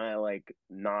 Colleen, in my like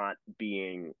not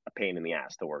being a pain in the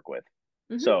ass to work with.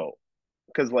 Mm-hmm. So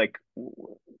because like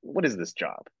what is this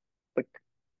job? Like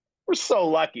we're so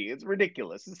lucky. It's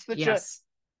ridiculous. It's Yes.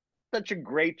 such a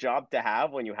great job to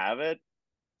have when you have it.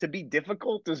 To be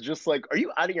difficult is just like, are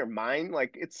you out of your mind?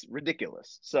 Like it's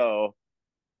ridiculous. So,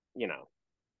 you know,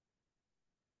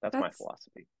 that's my That's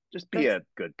philosophy. Just be that's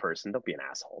a good person. Don't be an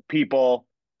asshole. People,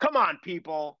 come on,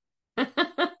 people.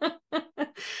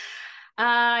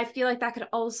 I feel like that could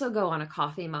also go on a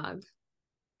coffee mug.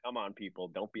 Come on, people.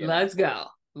 Don't be an Let's asshole. go.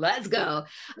 Let's go.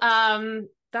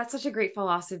 That's such a great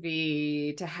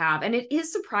philosophy to have. And it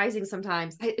is surprising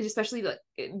sometimes, especially like,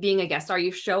 being a guest star,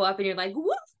 you show up and you're like,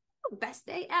 woo, best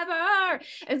day ever.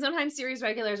 And sometimes series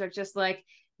regulars are just like,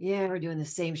 yeah, we're doing the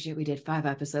same shit we did 5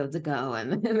 episodes ago.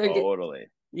 And they're good. Totally.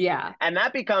 Yeah. And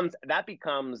that becomes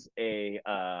a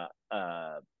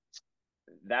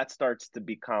that starts to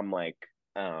become like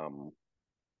the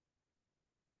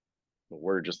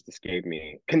word just escaped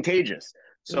me, contagious.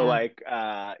 So Yeah. like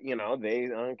they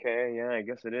okay, yeah, I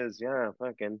guess it is. Yeah,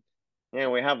 fucking yeah,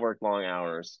 we have worked long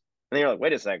hours. And then you're like,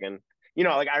 wait a second.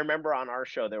 Like I remember on our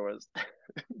show there was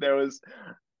there was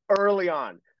early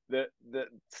on the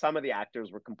some of the actors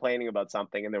were complaining about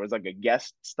something, and there was like a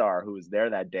guest star who was there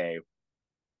that day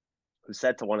who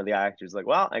said to one of the actors, like,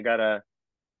 well, I gotta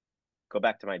go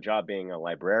back to my job being a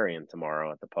librarian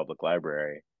tomorrow at the public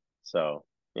library. So,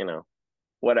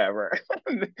 whatever.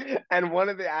 And one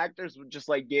of the actors just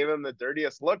like gave him the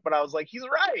dirtiest look, but I was like, he's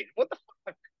right. What the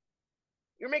fuck?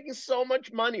 You're making so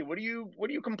much money. What are you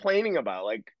complaining about?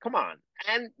 Like, come on.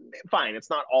 And fine,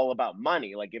 it's not all about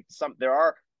money. Like if there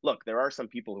are some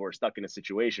people who are stuck in a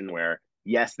situation where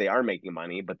yes, they are making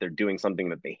money, but they're doing something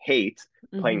that they hate,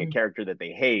 playing a Mm-hmm. character that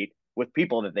they hate with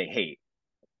people that they hate.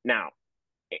 Now,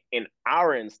 in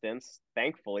our instance,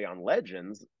 thankfully on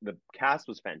Legends, the cast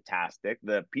was fantastic.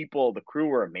 The crew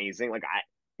were amazing. Like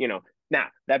now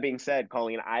that being said,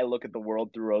 Colleen, I look at the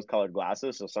world through rose-colored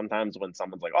glasses. So sometimes when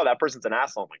someone's like, "Oh, that person's an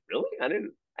asshole," I'm like, "Really? I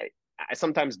didn't." I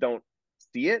sometimes don't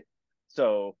see it.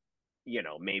 So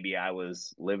maybe I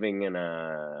was living in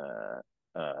a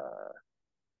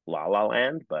La La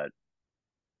Land, but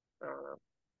I don't know.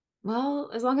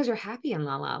 Well, as long as you're happy in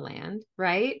La La Land,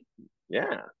 right?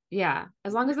 Yeah, Yeah.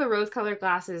 As long as the rose-colored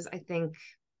glasses, I think,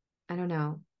 I don't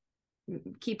know,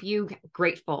 keep you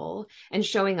grateful and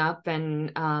showing up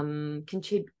and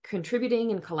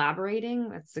contributing and collaborating.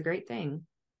 That's a great thing.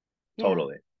 Yeah.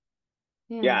 totally.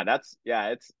 Yeah.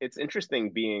 Yeah, it's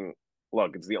interesting being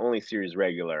look, it's the only series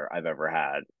regular I've ever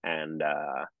had. And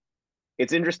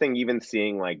it's interesting even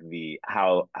seeing like the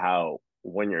how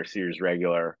when you're a series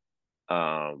regular,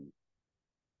 um,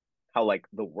 how like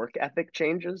the work ethic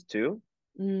changes too.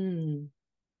 Mm.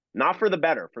 Not for the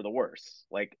better, for the worse.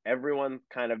 Like everyone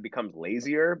kind of becomes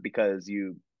lazier because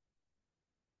you're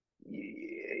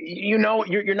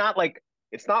not like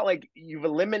it's not like you've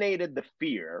eliminated the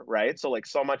fear, right? So like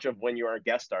so much of when you are a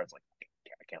guest star, it's like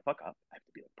I can't fuck up. I have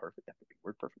to be like perfect. I have to be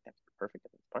word perfect. I have to be perfect.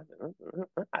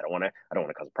 I don't want to. I don't want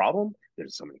to cause a problem.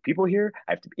 There's so many people here.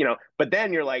 I have to, But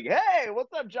then you're like, hey,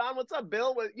 what's up, John? What's up,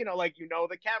 Bill? Like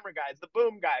the camera guys, the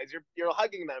boom guys. You're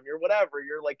hugging them. You're whatever.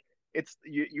 You're like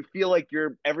you feel like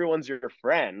everyone's your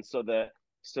friend. So the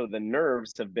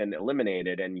nerves have been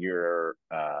eliminated, and you're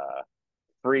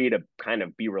free to kind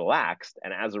of be relaxed.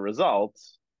 And as a result,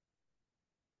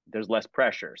 there's less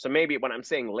pressure. So maybe when I'm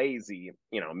saying lazy,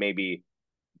 maybe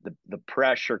the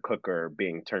pressure cooker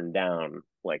being turned down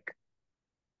like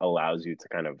allows you to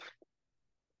kind of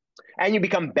and you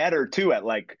become better too at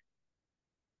like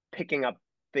picking up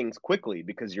things quickly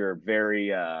because you're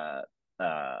very uh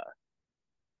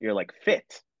you're like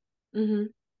fit Hmm.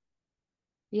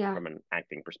 Yeah. from an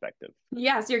acting perspective.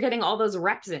 Yes, you're getting all those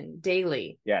reps in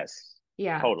daily. Yes,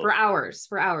 Yeah, for totally. hours,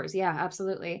 for hours. Yeah,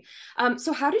 absolutely.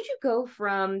 So how did you go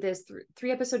from this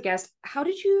three episode guest? How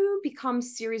did you become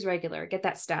series regular, get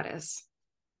that status?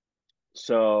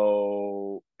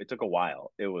 So it took a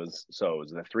while. It was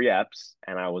the three eps,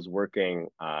 and I was working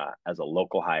as a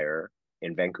local hire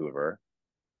in Vancouver,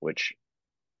 which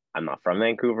I'm not from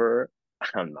Vancouver.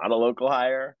 I'm not a local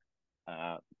hire.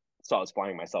 Uh, so I was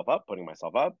flying myself up, putting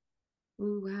myself up,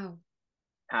 Oh, wow.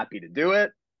 happy to do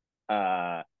it.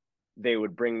 Uh, they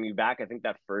would bring me back. I think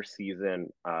that first season,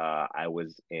 I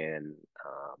was in,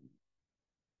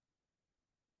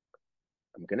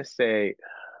 I'm going to say,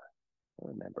 I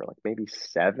don't remember, like maybe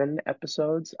 7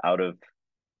 episodes out of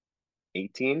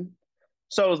 18.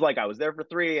 So it was like I was there for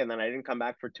three, and then I didn't come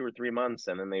back for 2 or 3 months,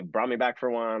 and then they brought me back for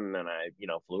one, and I,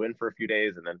 flew in for a few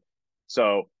days, and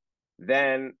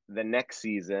then the next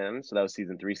season, so that was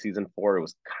season three, season four, it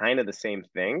was kind of the same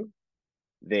thing.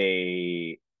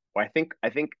 They, well, I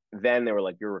think then they were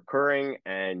like, you're recurring,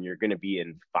 and you're going to be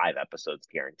in 5 episodes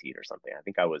guaranteed or something. I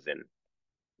think I was in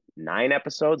 9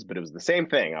 episodes, but it was the same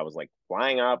thing. I was like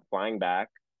flying up, flying back.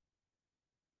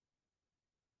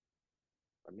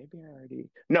 Or maybe I already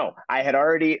no,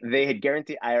 they had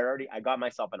guaranteed I got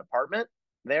myself an apartment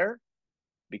there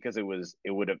because it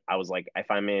would have I was like if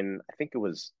I'm in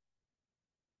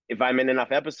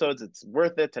enough episodes, it's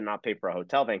worth it to not pay for a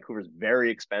hotel. Vancouver's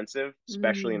very expensive,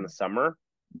 especially in the Mm. summer,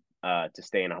 to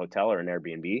stay in a hotel or an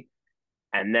Airbnb.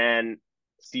 And then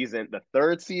the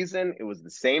third season, it was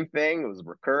the same thing. It was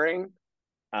recurring.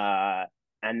 Uh,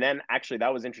 and then actually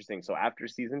that was interesting. So after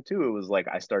season two, it was like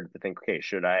I started to think, okay,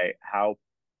 how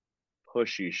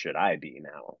pushy should I be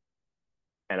now?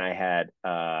 And I had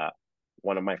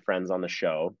one of my friends on the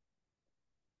show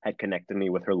had connected me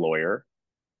with her lawyer,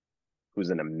 who's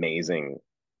an amazing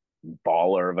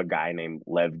baller of a guy named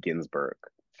Lev Ginsburg.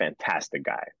 Fantastic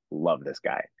guy. Love this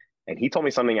guy. And he told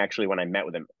me something actually when I met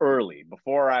with him early,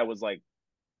 before I was like,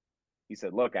 he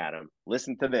said, look, Adam,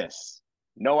 listen to this.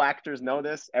 No actors know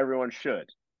this. Everyone should.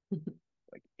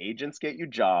 Like, agents get you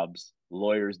jobs,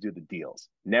 lawyers do the deals.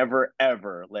 Never,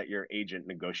 ever let your agent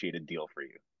negotiate a deal for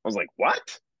you. I was like,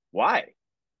 what? Why?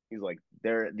 He's like,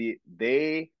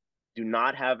 they do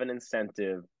not have an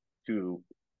incentive to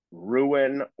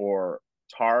ruin or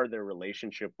tar their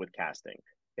relationship with casting.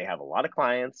 They have a lot of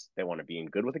clients. They want to be in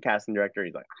good with the casting director.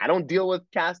 He's like, I don't deal with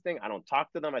casting. I don't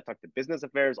talk to them. I talk to business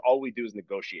affairs. All we do is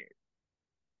negotiate.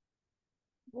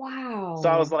 So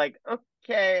I was Wow. like,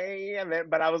 okay,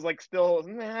 but I was like, still,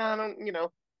 nah, I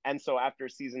don't. And so after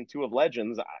season two of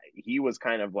Legends, he was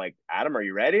kind of like, Adam, are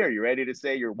you ready? Are you ready to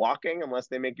say you're walking unless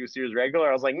they make you a series regular?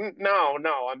 I was like, no,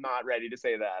 no, I'm not ready to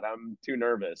say that. I'm too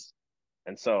nervous.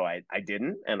 And so I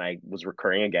didn't, and I was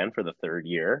recurring again for the third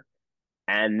year.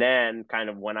 And then kind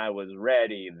of when I was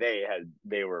ready,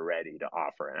 they were ready to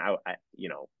offer, and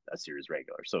a series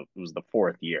regular. So it was the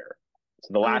fourth year.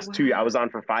 So the Oh, last two, I wow. was on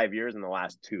for 5 years, and the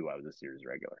last two, I was a series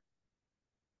regular.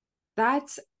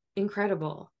 That's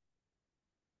incredible.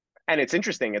 And it's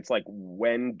interesting. It's like,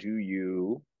 when do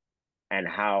you and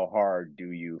how hard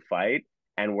do you fight?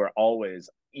 And we're always,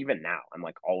 even now, I'm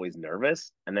like always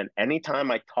nervous. And then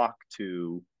anytime I talk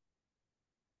to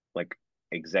like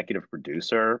executive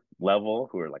producer level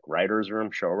who are like writers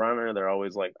room showrunner, they're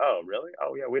always like, oh really,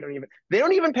 oh yeah, they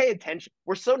don't even pay attention.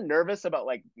 We're so nervous about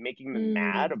like making them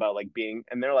mad Mm, about like being,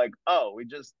 and they're like, oh, we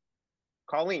just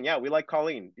Colleen, yeah, we like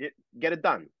Colleen, get it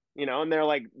done, and they're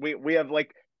like, we have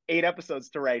like 8 episodes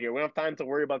to write here, we don't have time to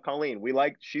worry about Colleen,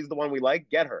 she's the one we like,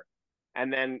 get her.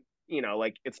 And then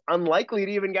like it's unlikely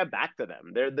to even get back to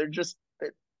them. They're just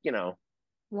you know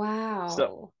so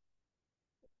wow.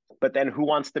 but then who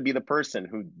wants to be the person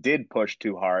who did push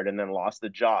too hard and then lost the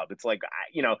job? It's like,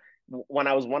 when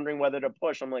I was wondering whether to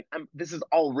push, I'm like, this is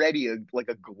already like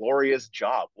a glorious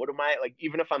job. What am I like?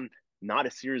 Even if I'm not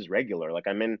a series regular, like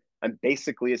I'm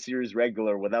basically a series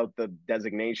regular without the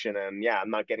designation, and yeah, I'm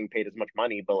not getting paid as much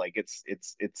money, but like it's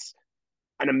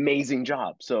an amazing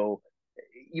job. So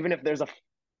even if there's a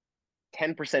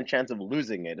 10% chance of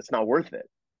losing it, it's not worth it,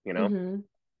 you know? Mm-hmm.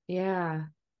 Yeah.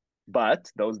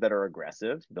 But those that are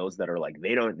aggressive, those that are like,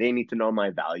 they need to know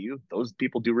my value, those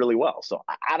people do really well. So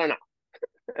I don't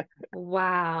know.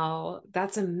 Wow,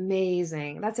 that's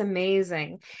amazing. That's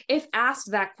amazing. If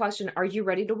asked that question, are you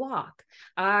ready to walk?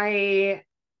 I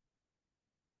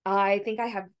I think I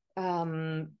have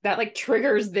that like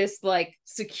triggers this like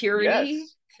security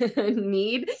Yes,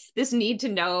 need, this need to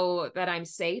know that I'm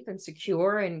safe and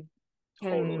secure and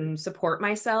totally. can support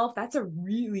myself. That's a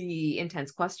really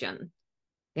intense question.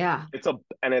 Yeah. It's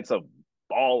a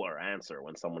baller answer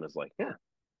when someone is like, yeah,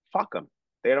 fuck them.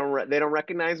 They don't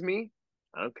recognize me.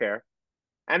 I don't care.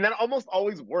 And that almost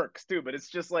always works too, but it's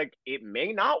just like, it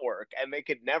may not work, and they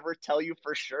could never tell you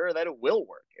for sure that it will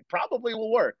work. It probably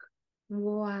will work,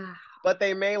 Wow. but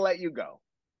they may let you go.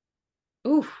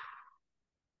 Oof.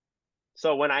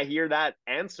 So when I hear that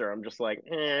answer, I'm just like,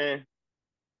 that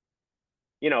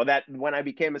when I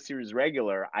became a series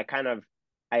regular, I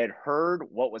had heard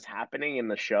what was happening in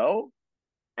the show,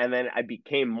 and then I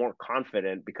became more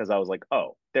confident because I was like,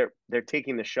 oh, they're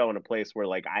taking the show in a place where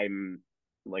I'm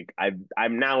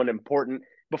now an important.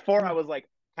 Before I was like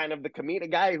kind of the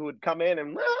comedic guy who would come in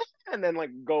and then like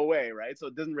go away, right? So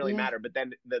it doesn't really Yeah. matter. But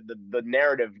then the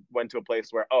narrative went to a place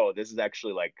where, oh, this is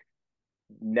actually like,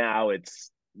 now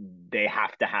it's, they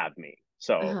have to have me.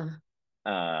 So Uh-huh.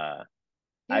 uh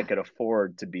I Yeah. could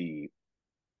afford to be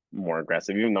more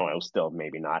aggressive, even though I was still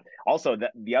maybe not. Also,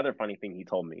 the other funny thing he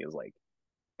told me is like,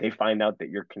 they find out that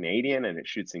you're Canadian and it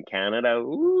shoots in Canada.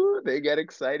 Ooh, they get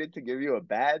excited to give you a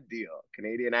bad deal.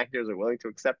 Canadian actors are willing to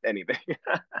accept anything.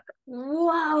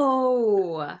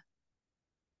 Whoa.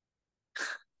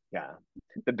 Yeah,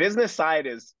 the business side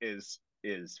is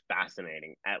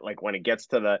fascinating. At like when it gets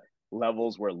to the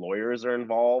levels where lawyers are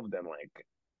involved, and like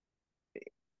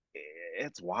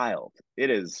it's wild. It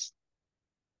is.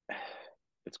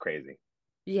 It's crazy.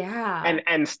 Yeah.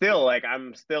 And still like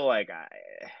I'm still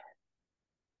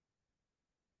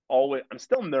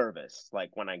nervous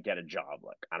like when I get a job.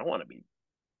 Like I don't want to be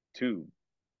too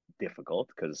difficult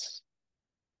because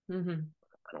Hmm.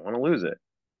 I don't want to lose it.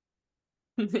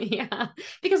 Yeah.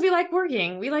 Because we like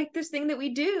working. We like this thing that we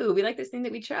do. We like this thing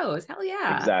that we chose. Hell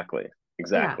yeah. Exactly. Yeah.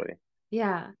 Exactly.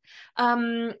 Yeah.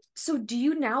 So do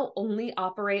you now only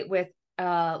operate with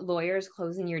lawyers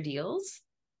closing your deals?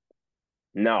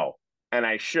 No. And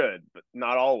I should, but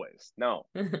not always. No.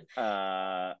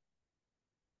 Uh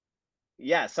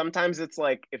yeah, sometimes it's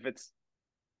like, if it's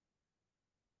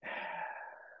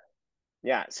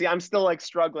yeah, see, I'm still like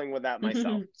struggling with that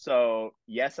myself. So,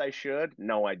 yes, I should.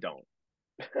 No, I don't.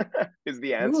 Is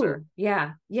the answer. Ooh,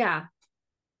 yeah, yeah,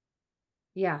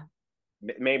 yeah.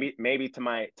 Maybe to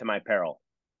my peril.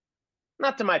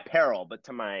 Not to my peril, but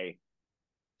to my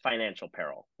financial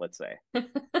peril, let's say.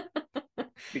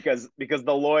 Because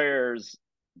the lawyers,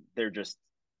 they're just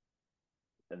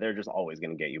they're just always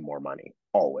going to get you more money.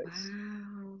 Always.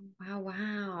 Wow,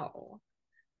 wow,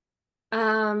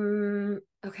 wow.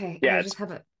 Okay, Yeah, it's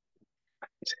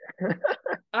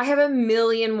I have a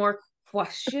million more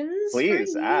questions for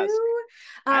please ask. you.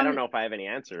 I don't Um, know if I have any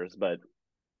answers, but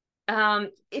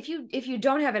if you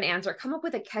don't have an answer, come up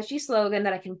with a catchy slogan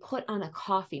that I can put on a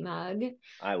coffee mug.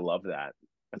 I love that.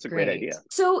 That's a great Great. idea.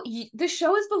 So the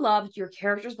show is beloved. Your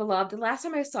character's beloved. The last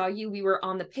time I saw you, we were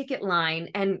on the picket line,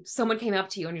 and someone came up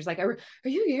to you and was like, "Are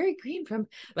you Gary Green from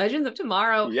Legends of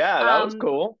Tomorrow?" Yeah, that was Um,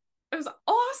 cool. it was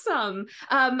awesome.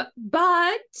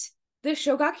 But the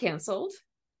show got canceled.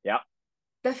 Yeah.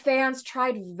 The fans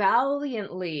tried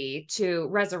valiantly to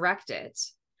resurrect it.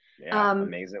 Yeah, Um,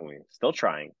 amazingly. Still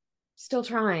trying. Still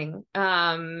trying.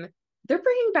 they're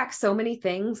bringing back so many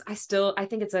things. I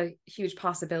think it's a huge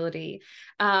possibility.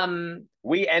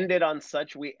 We ended on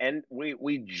such we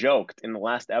joked in the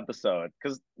last episode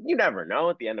because you never know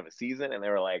at the end of a season, and they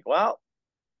were like, well,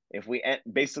 if we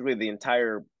basically the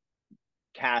entire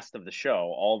cast of the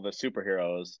show, all the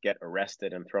superheroes get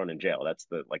arrested and thrown in jail. That's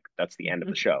the end of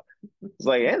the show. It's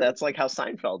like, yeah, that's like how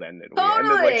Seinfeld ended. We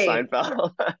ended like Totally.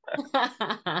 Seinfeld.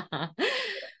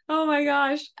 Oh my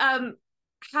gosh.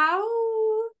 How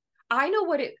I know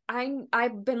what it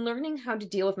I've been learning how to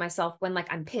deal with myself when like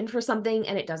I'm pinned for something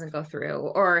and it doesn't go through,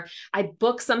 or I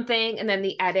book something and then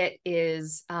the edit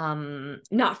is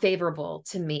not favorable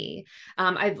to me.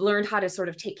 I've learned how to sort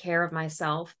of take care of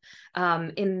myself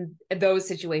in those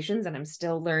situations, and I'm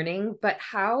still learning. But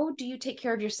how do you take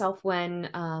care of yourself when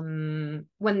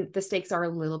the stakes are a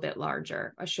little bit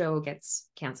larger? A show gets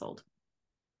canceled.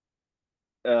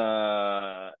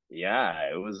 Yeah,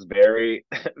 it was very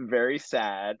very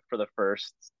sad for the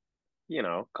first,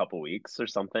 couple weeks or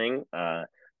something.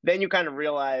 Then you kind of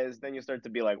realize, then you start to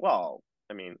be like, well,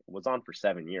 I mean, it was on for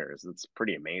 7 years. It's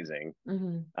pretty amazing.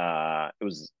 Mm-hmm. It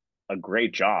was a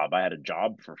great job. I had a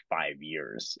job for 5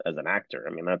 years as an actor.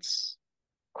 I mean, that's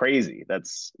crazy.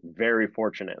 That's very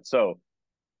fortunate. So,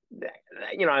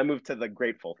 I moved to the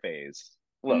grateful phase.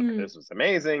 Look, Mm. this was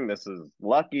amazing. This is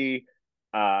lucky.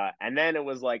 And then it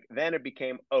was like, then it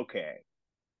became okay.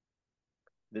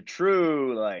 The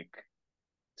true like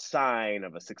sign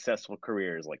of a successful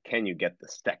career is like, can you get the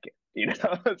second?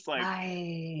 It's like,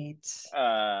 Right.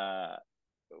 uh,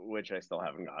 which I still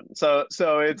haven't gotten. So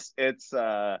it's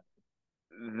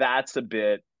that's a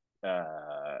bit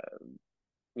uh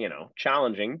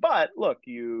challenging. But look,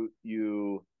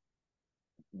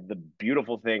 the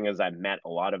beautiful thing is I met a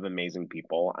lot of amazing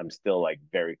people. I'm still like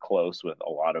very close with a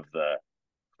lot of the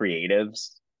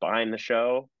creatives behind the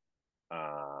show.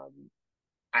 Um,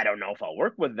 I don't know if I'll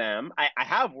work with them. I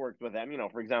have worked with them.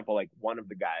 For example, like one of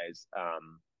the guys,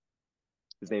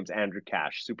 his name's Andrew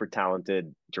Cash, super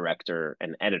talented director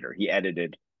and editor. He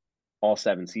edited all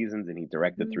 7 seasons and he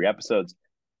directed Mm. 3 episodes.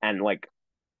 And like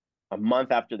a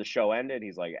month after the show ended,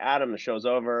 he's like, Adam, the show's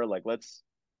over. Like, let's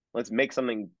make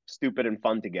something stupid and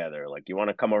fun together. Like, you want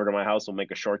to come over to my house? We'll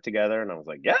make a short together. And I was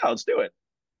like, yeah, let's do it.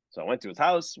 So I went to his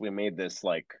house. We made this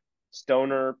like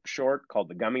stoner short called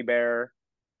The Gummy Bear,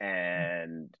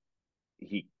 and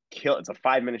he killed. It's a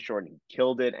 5 minute short, and he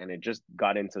killed it. And it just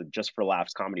got into Just for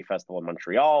Laughs Comedy Festival in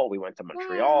Montreal. We went to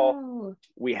Montreal. Wow.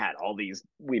 We had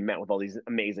we met with all these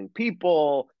amazing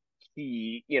people.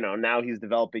 Now he's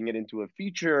developing it into a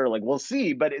feature. Like, we'll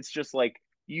see, but it's just like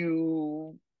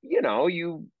you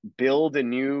build a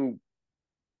new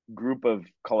group of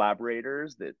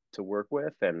collaborators that to work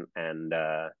with, and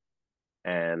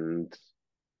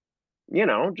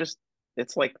just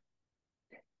it's like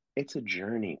it's a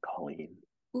journey, Colleen,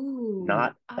 Ooh.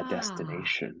 not a Ah.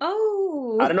 destination. I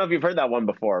don't Oh. know if you've heard that one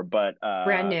before, but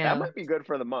Brand that new. might be good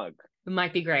for the mug. It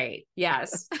might be great.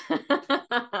 Yes.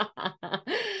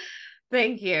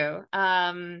 Thank you.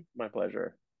 My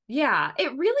pleasure. Yeah,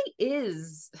 it really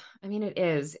is. I mean, it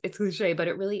is. It's cliche, but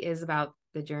it really is about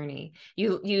the journey.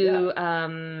 Yeah,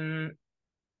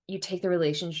 You take the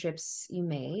relationships you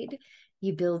made,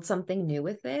 you build something new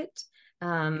with it.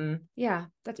 Yeah,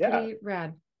 that's yeah, pretty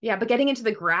rad. Yeah, but getting into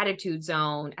the gratitude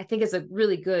zone, I think is a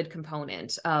really good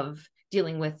component of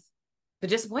dealing with the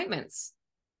disappointments.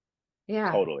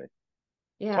 Yeah, totally,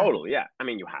 yeah. totally. Yeah, I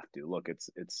mean, you have to look.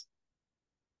 It's.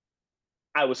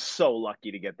 I was so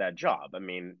lucky to get that job. I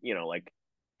mean, like,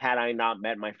 had I not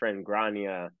met my friend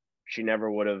Grania, she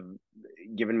never would have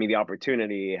given me the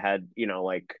opportunity. Had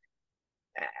like,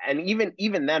 and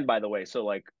even then, by the way, so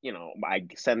like, I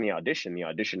send the audition. The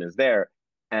audition is there,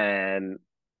 and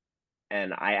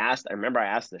I remember I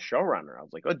asked the showrunner. I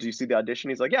was like, "Oh, do you see the audition?"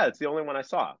 He's like, "Yeah, it's the only one I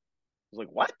saw." I was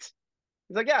like, "What?"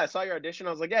 He's like, "Yeah, I saw your audition."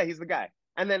 I was like, "Yeah, he's the guy."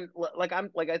 And then like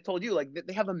I told you, like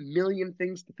they have a million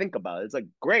things to think about. It's like,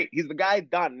 great, he's the guy.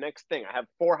 Done. Next thing, I have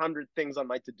 400 things on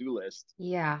my to do list.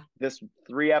 Yeah. This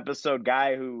 3 episode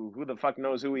guy who the fuck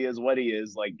knows who he is, what he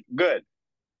is. Like, good.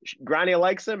 Grania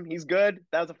likes him. He's good.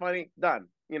 That was a funny done.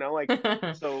 Like,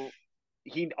 so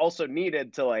he also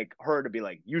needed to like her to be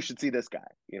like, you should see this guy.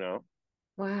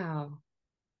 Wow.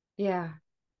 Yeah.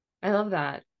 I love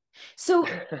that. So,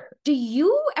 do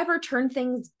you ever turn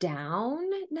things down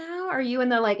now? Are you in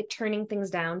the like turning things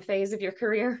down phase of your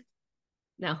career?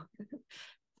 No.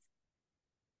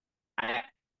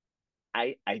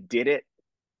 I I did it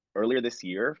earlier this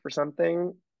year for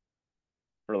something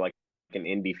for like an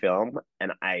indie film,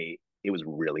 and it was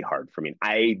really hard for me.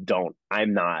 I'm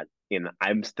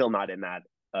still not in that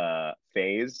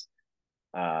phase.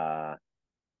 Uh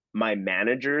my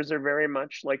managers are very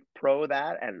much like pro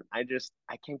that, and I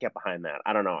can't get behind that.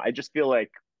 I don't know. I just feel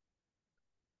like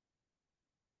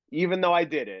even though I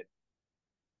did it,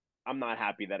 I'm not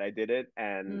happy that I did it,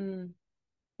 and Mm,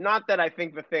 not that I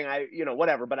think the thing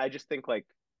whatever, but I just think like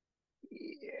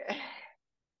yeah,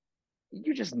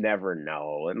 you just never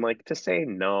know, and like to say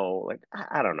no, like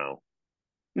I don't know.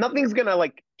 Nothing's gonna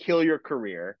like kill your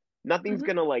career. Nothing's mhm.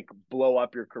 gonna like blow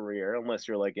up your career unless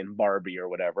you're like in Barbie or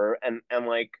whatever. And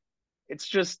like it's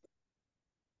just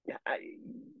I,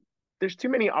 there's too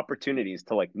many opportunities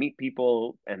to like meet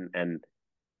people and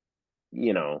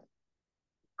you know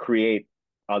create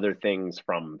other things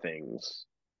from things.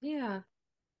 Yeah.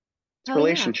 It's Hell yeah.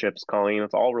 relationships, Colleen.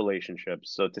 It's all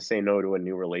relationships. So to say no to a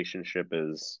new relationship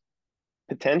is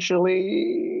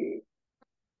potentially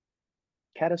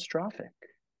catastrophic.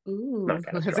 Ooh, Not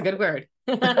that's a good catastrophic.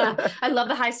 word. I love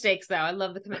the high stakes though. I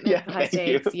love the Yeah, commitment, the high thank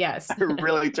you. stakes. Yes. I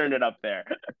really turned it up there.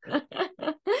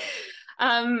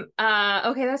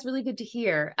 Okay, that's really good to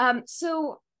hear.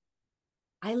 So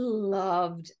I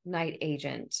loved Night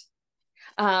Agent.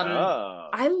 Um, Oh,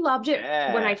 I loved it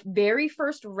when I yeah. very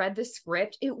first read the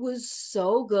script. It was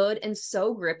so good and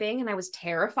so gripping, and I was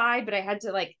terrified, but I had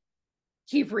to like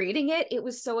keep reading it. It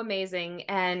was so amazing.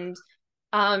 And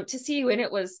to see you in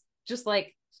it was just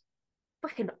like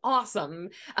freaking awesome.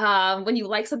 When you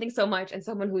like something so much and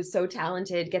someone who's so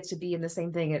talented gets to be in the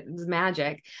same thing, it's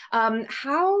magic.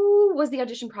 How was the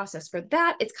audition process for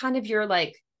that? It's kind of your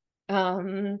like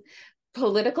um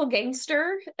political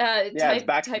gangster Yeah, it's type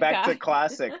back to guy.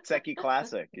 classic, Tseki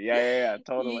classic. Yeah,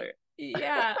 totally.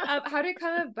 Yeah. How did it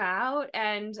come about?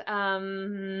 And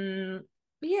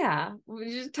yeah,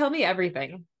 just tell me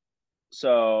everything.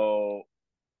 So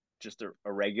just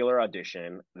a regular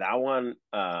audition. That one,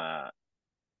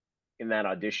 in that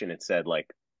audition, it said like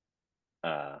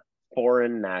uh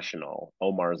foreign national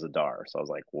Omar Zadar. So I was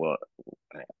like,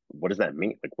 what does that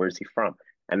mean? Like, where's he from?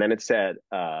 And then it said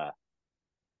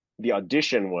the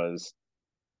audition was,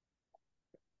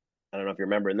 I don't know if you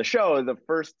remember in the show, the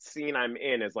first scene I'm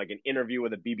in is like an interview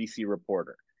with a BBC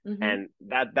reporter. Hmm. And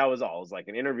that was all. It was like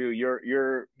an interview.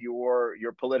 Your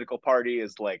political party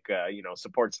is like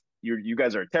supports you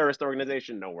guys are a terrorist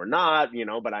organization. No, we're not,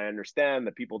 but I understand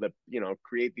the people that,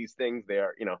 create these things, they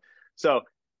are, so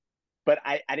but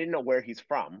I didn't know where he's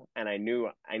from, and I knew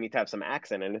I need to have some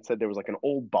accent. And it said there was like an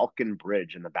old Balkan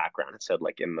bridge in the background. It said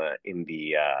like in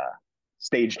the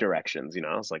stage directions,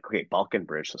 I was like, okay, Balkan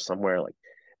Bridge, so somewhere like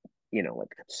like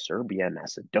Serbia,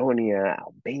 Macedonia,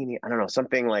 Albania, I don't know,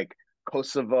 something like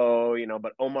Kosovo,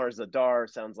 but Omar Zadar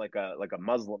sounds like a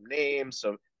Muslim name.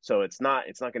 So it's not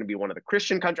going to be one of the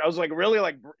Christian countries. I was like really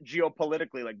like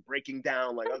geopolitically like breaking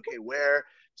down like okay, where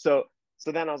so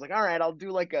so then I was like, all right, I'll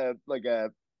do like a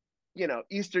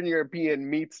Eastern European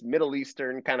meets Middle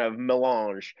Eastern kind of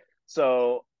melange.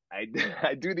 So I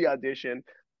I do the audition,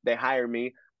 they hire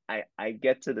me, I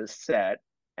get to the set,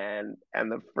 and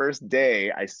the first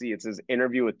day I see it says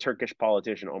interview with Turkish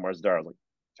politician Omar Zdar. I was like,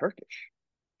 Turkish?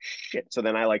 Shit. So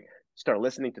then I like start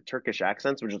listening to Turkish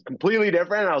accents, which is completely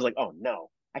different. And I was like, oh no,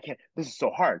 I can't. This is so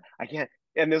hard. I can't.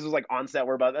 And this was like on set.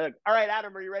 We're about like, all right,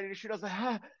 Adam, are you ready to shoot? I was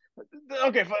like,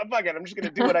 okay, fuck it. I'm just gonna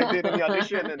do what I did in the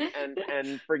audition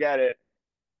and forget it.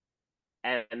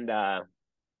 And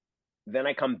then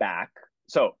I come back.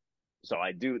 So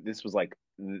I do. This was like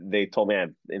they told me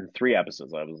I'm in 3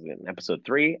 episodes. I was in episode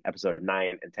 3, episode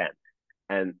 9, and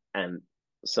 10. And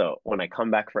so when I come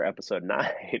back for episode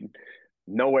 9,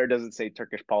 nowhere does it say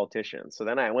Turkish politician. So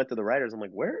then I went to the writers. I'm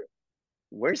like,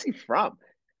 where's he from?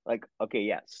 Like, okay,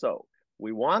 yeah. So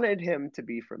we wanted him to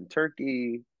be from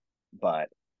Turkey, but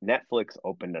Netflix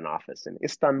opened an office in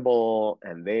Istanbul,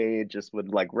 and they just would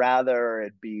like rather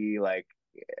it be like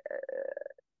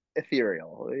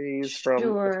ethereal. He's from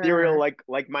ethereal, Sure.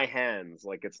 like my hands.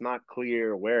 Like it's not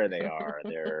clear where they are.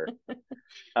 They're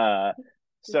uh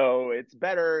so it's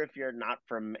better if you're not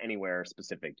from anywhere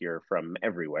specific. You're from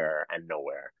everywhere and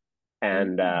nowhere.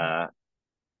 And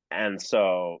Mm.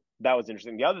 so that was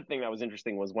interesting. The other thing that was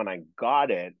interesting was when I got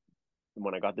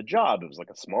the job, it was like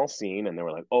a small scene, and they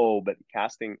were like, "Oh, but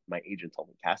casting." My agent told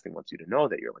me casting wants you to know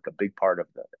that you're like a big part of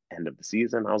the end of the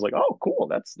season. I was like, "Oh, cool,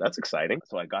 that's exciting."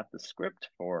 So I got the script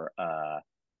for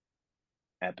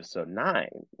episode 9,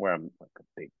 where I'm like a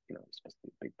big, I'm supposed to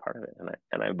be a big part of it.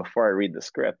 And I before I read the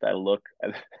script, I look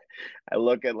at I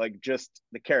look at like just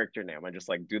the character name. I just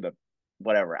like do the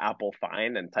whatever Apple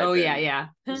find and Oh type yeah, in yeah.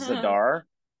 Zadar,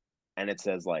 and it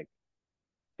says like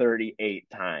 38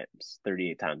 times.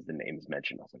 38 times the name is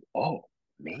mentioned. I was like, oh,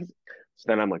 amazing. So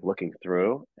then I'm like looking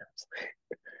through.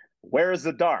 Where is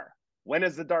Zadar? When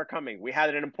is Zadar coming? We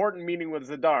had an important meeting with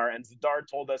Zadar, and Zadar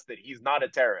told us that he's not a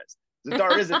terrorist.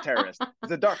 Zadar is a terrorist.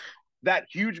 Zadar, that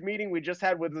huge meeting we just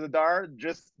had with Zadar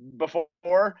just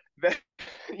before that,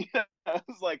 I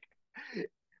was like,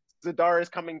 Zadar is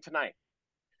coming tonight.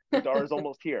 Zadar is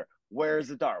almost here. Where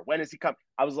is Zadar? When is he coming?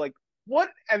 I was like, what?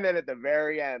 And then at the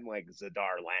very end, like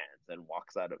Zadar lands and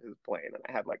walks out of his plane, and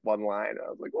I had like one line, and I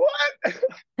was like,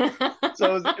 what?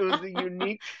 So it was a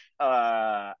unique.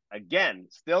 Again,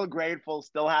 still grateful,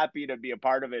 still happy to be a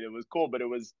part of it. It was cool, but it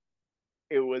was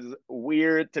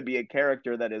weird to be a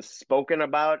character that is spoken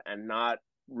about and not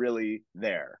really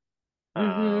there.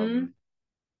 Mm-hmm.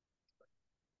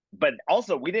 But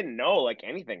also we didn't know like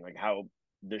anything, like how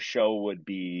the show would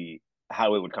be,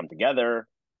 how it would come together,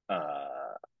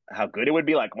 how good it would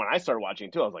be. Like when I started watching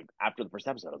it too, I was like, after the first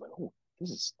episode, I was like, oh,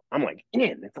 I'm like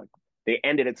in. It's like they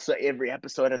ended it, so every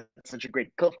episode had such a great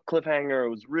cliffhanger.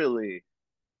 It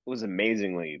was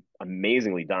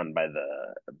amazingly done by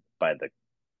the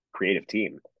creative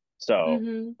team. So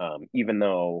Mm-hmm. even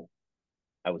though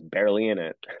I was barely in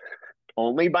it,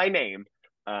 only by name,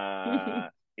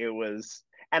 it was.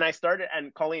 And I started,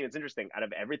 and Colleen, it's interesting. Out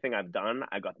of everything I've done,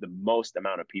 I got the most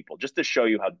amount of people, just to show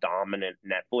you how dominant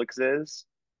Netflix is.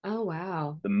 Oh,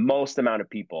 wow. The most amount of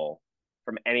people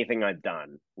from anything I've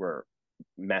done were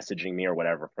messaging me or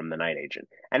whatever from the night agent.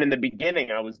 And in the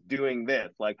beginning, I was doing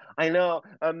this, like, I know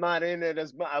I'm not in it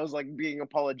as much. I was like being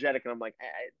apologetic, and I'm like,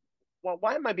 well,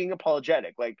 why am I being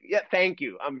apologetic? Like, yeah, thank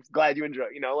you. I'm glad you enjoy.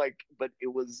 Like, but it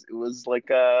was like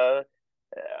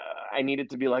I needed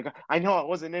to be like, I know I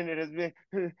wasn't in it as me,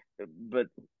 but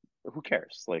who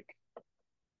cares? Like,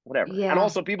 whatever. And Yeah.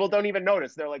 also, people don't even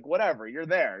notice. They're like, whatever, you're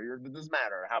there. It doesn't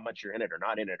matter how much you're in it or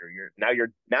not in it, or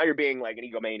you're being like an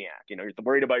egomaniac. You're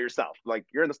worried about yourself. Like,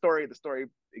 you're in the story. The story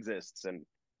exists, and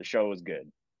the show is good.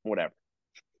 Whatever.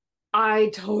 I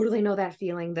totally know that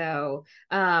feeling though.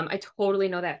 I totally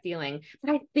know that feeling.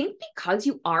 But I think because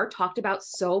you are talked about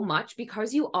so much,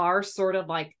 because you are sort of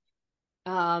like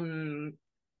um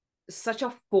such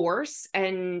a force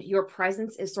and your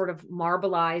presence is sort of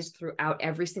marbleized throughout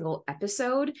every single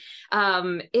episode,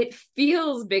 it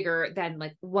feels bigger than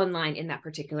like one line in that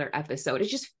particular episode. It's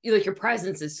just like your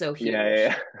presence is so Yeah, yeah, huge.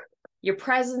 yeah. Your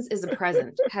presence is a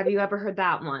present. Have you ever heard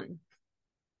that one?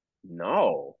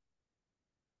 No,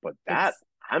 but It's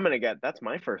that's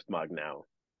my first mug now.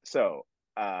 So,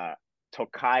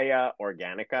 Tocaya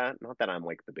Organica. Not that I'm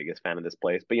like the biggest fan of this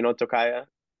place, but Tocaya?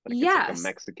 Like it's like a yes.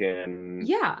 Mexican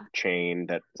Yeah. chain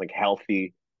that's like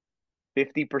healthy.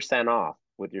 50% off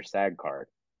with your SAG card.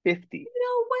 50.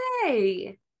 No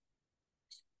way.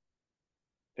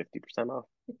 50% off.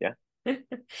 Yeah.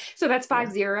 So that's Yeah.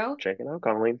 50. Check it out,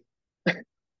 Colleen. That's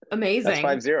Amazing.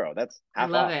 50. That's I half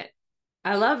love off. it.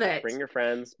 I love it. Bring your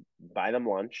friends, buy them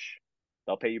lunch.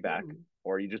 They'll pay you back. Ooh.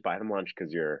 Or you just buy them lunch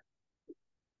because you're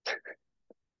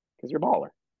a baller.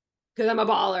 Because I'm a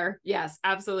baller. Yes,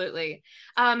 absolutely.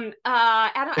 Adam,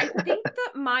 I think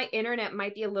that my internet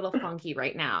might be a little funky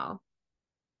right now.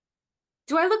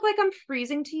 Do I look like I'm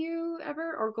freezing to you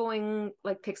ever or going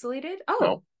like pixelated? No,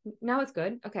 Oh, now it's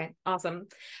good. Okay, awesome.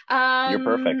 you're Um,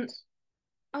 perfect.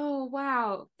 oh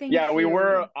wow, Yeah, thank we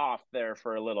were you. off there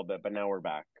for a little bit, but now we're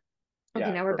back. Okay,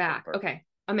 Yeah, now we're perfect, back. perfect. Okay,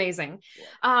 amazing.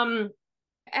 Love. Um,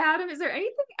 Adam, is there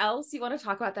anything else you want to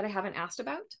talk about that I haven't asked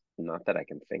about? Not that I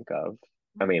can think of.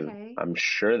 I mean, Okay. I'm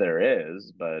sure there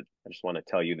is, but I just want to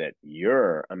tell you that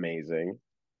you're amazing.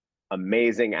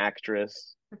 Amazing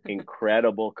actress,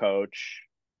 incredible coach,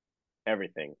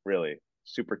 everything, really.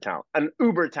 Super talent. An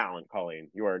uber talent, Colleen.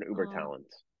 You are an uber Oh, talent.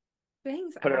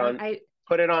 thanks, Put it Adam. on I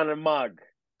put it on a mug.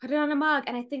 put it on a mug,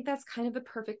 and I think that's kind of a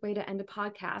perfect way to end a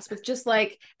podcast with just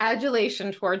like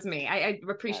adulation towards me. I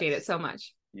appreciate it Yes. so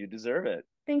much. You deserve it.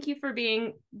 Thank you for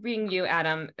being you,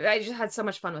 Adam. I just had so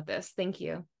much fun with this. Thank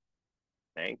you.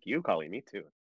 Thank you, Colleen. Me too.